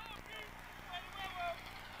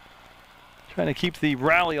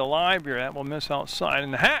rally alive here. That will miss outside,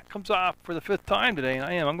 and the hat comes off for the 5th time today.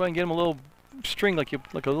 And I'm going to get him a little string like a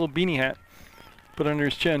little beanie hat, put under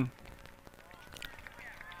his chin.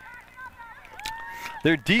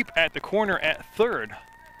 They're deep at the corner at third.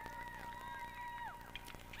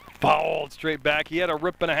 Fouled straight back. He had a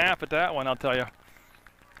rip and a half at that one, I'll tell you.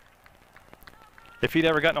 If he'd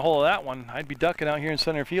ever gotten a hold of that one, I'd be ducking out here in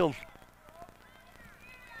center field.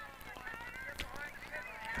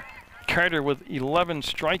 Carter with 11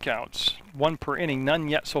 strikeouts, 1 per inning, none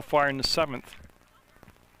yet so far in the 7th.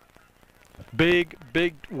 Big,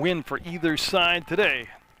 big win for either side today.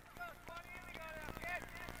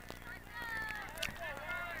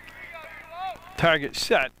 Target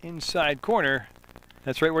set, inside corner.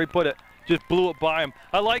 That's right where he put it. Just blew it by him.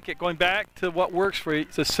 I like it, going back to what works for you.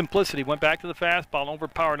 It's a simplicity. Went back to the fastball and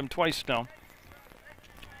overpowered him twice now.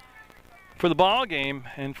 For the ball game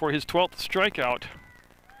and for his 12th strikeout.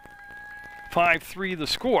 5-3 the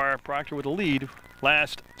score. Proctor with a lead.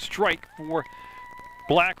 Last strike for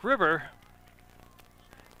Black River.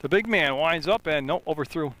 The big man winds up and no,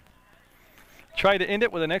 overthrew. Tried to end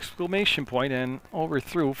it with an exclamation point and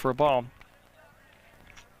overthrew for a ball.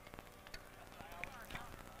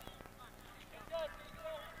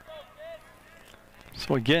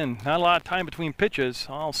 So again, not a lot of time between pitches.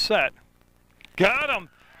 All set. Got him.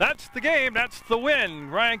 That's the game. That's the win.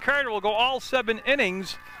 Ryan Carter will go all 7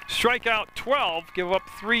 innings, strike out 12, give up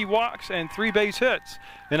 3 walks and 3 base hits.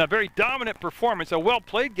 In a very dominant performance, a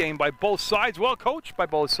well-played game by both sides, well coached by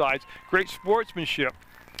both sides. Great sportsmanship.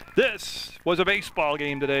 This was a baseball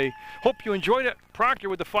game today. Hope you enjoyed it. Proctor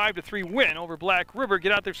with the 5-3 win over Black River.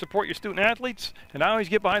 Get out there, support your student athletes, and I always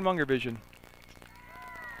get behind Munger Vision.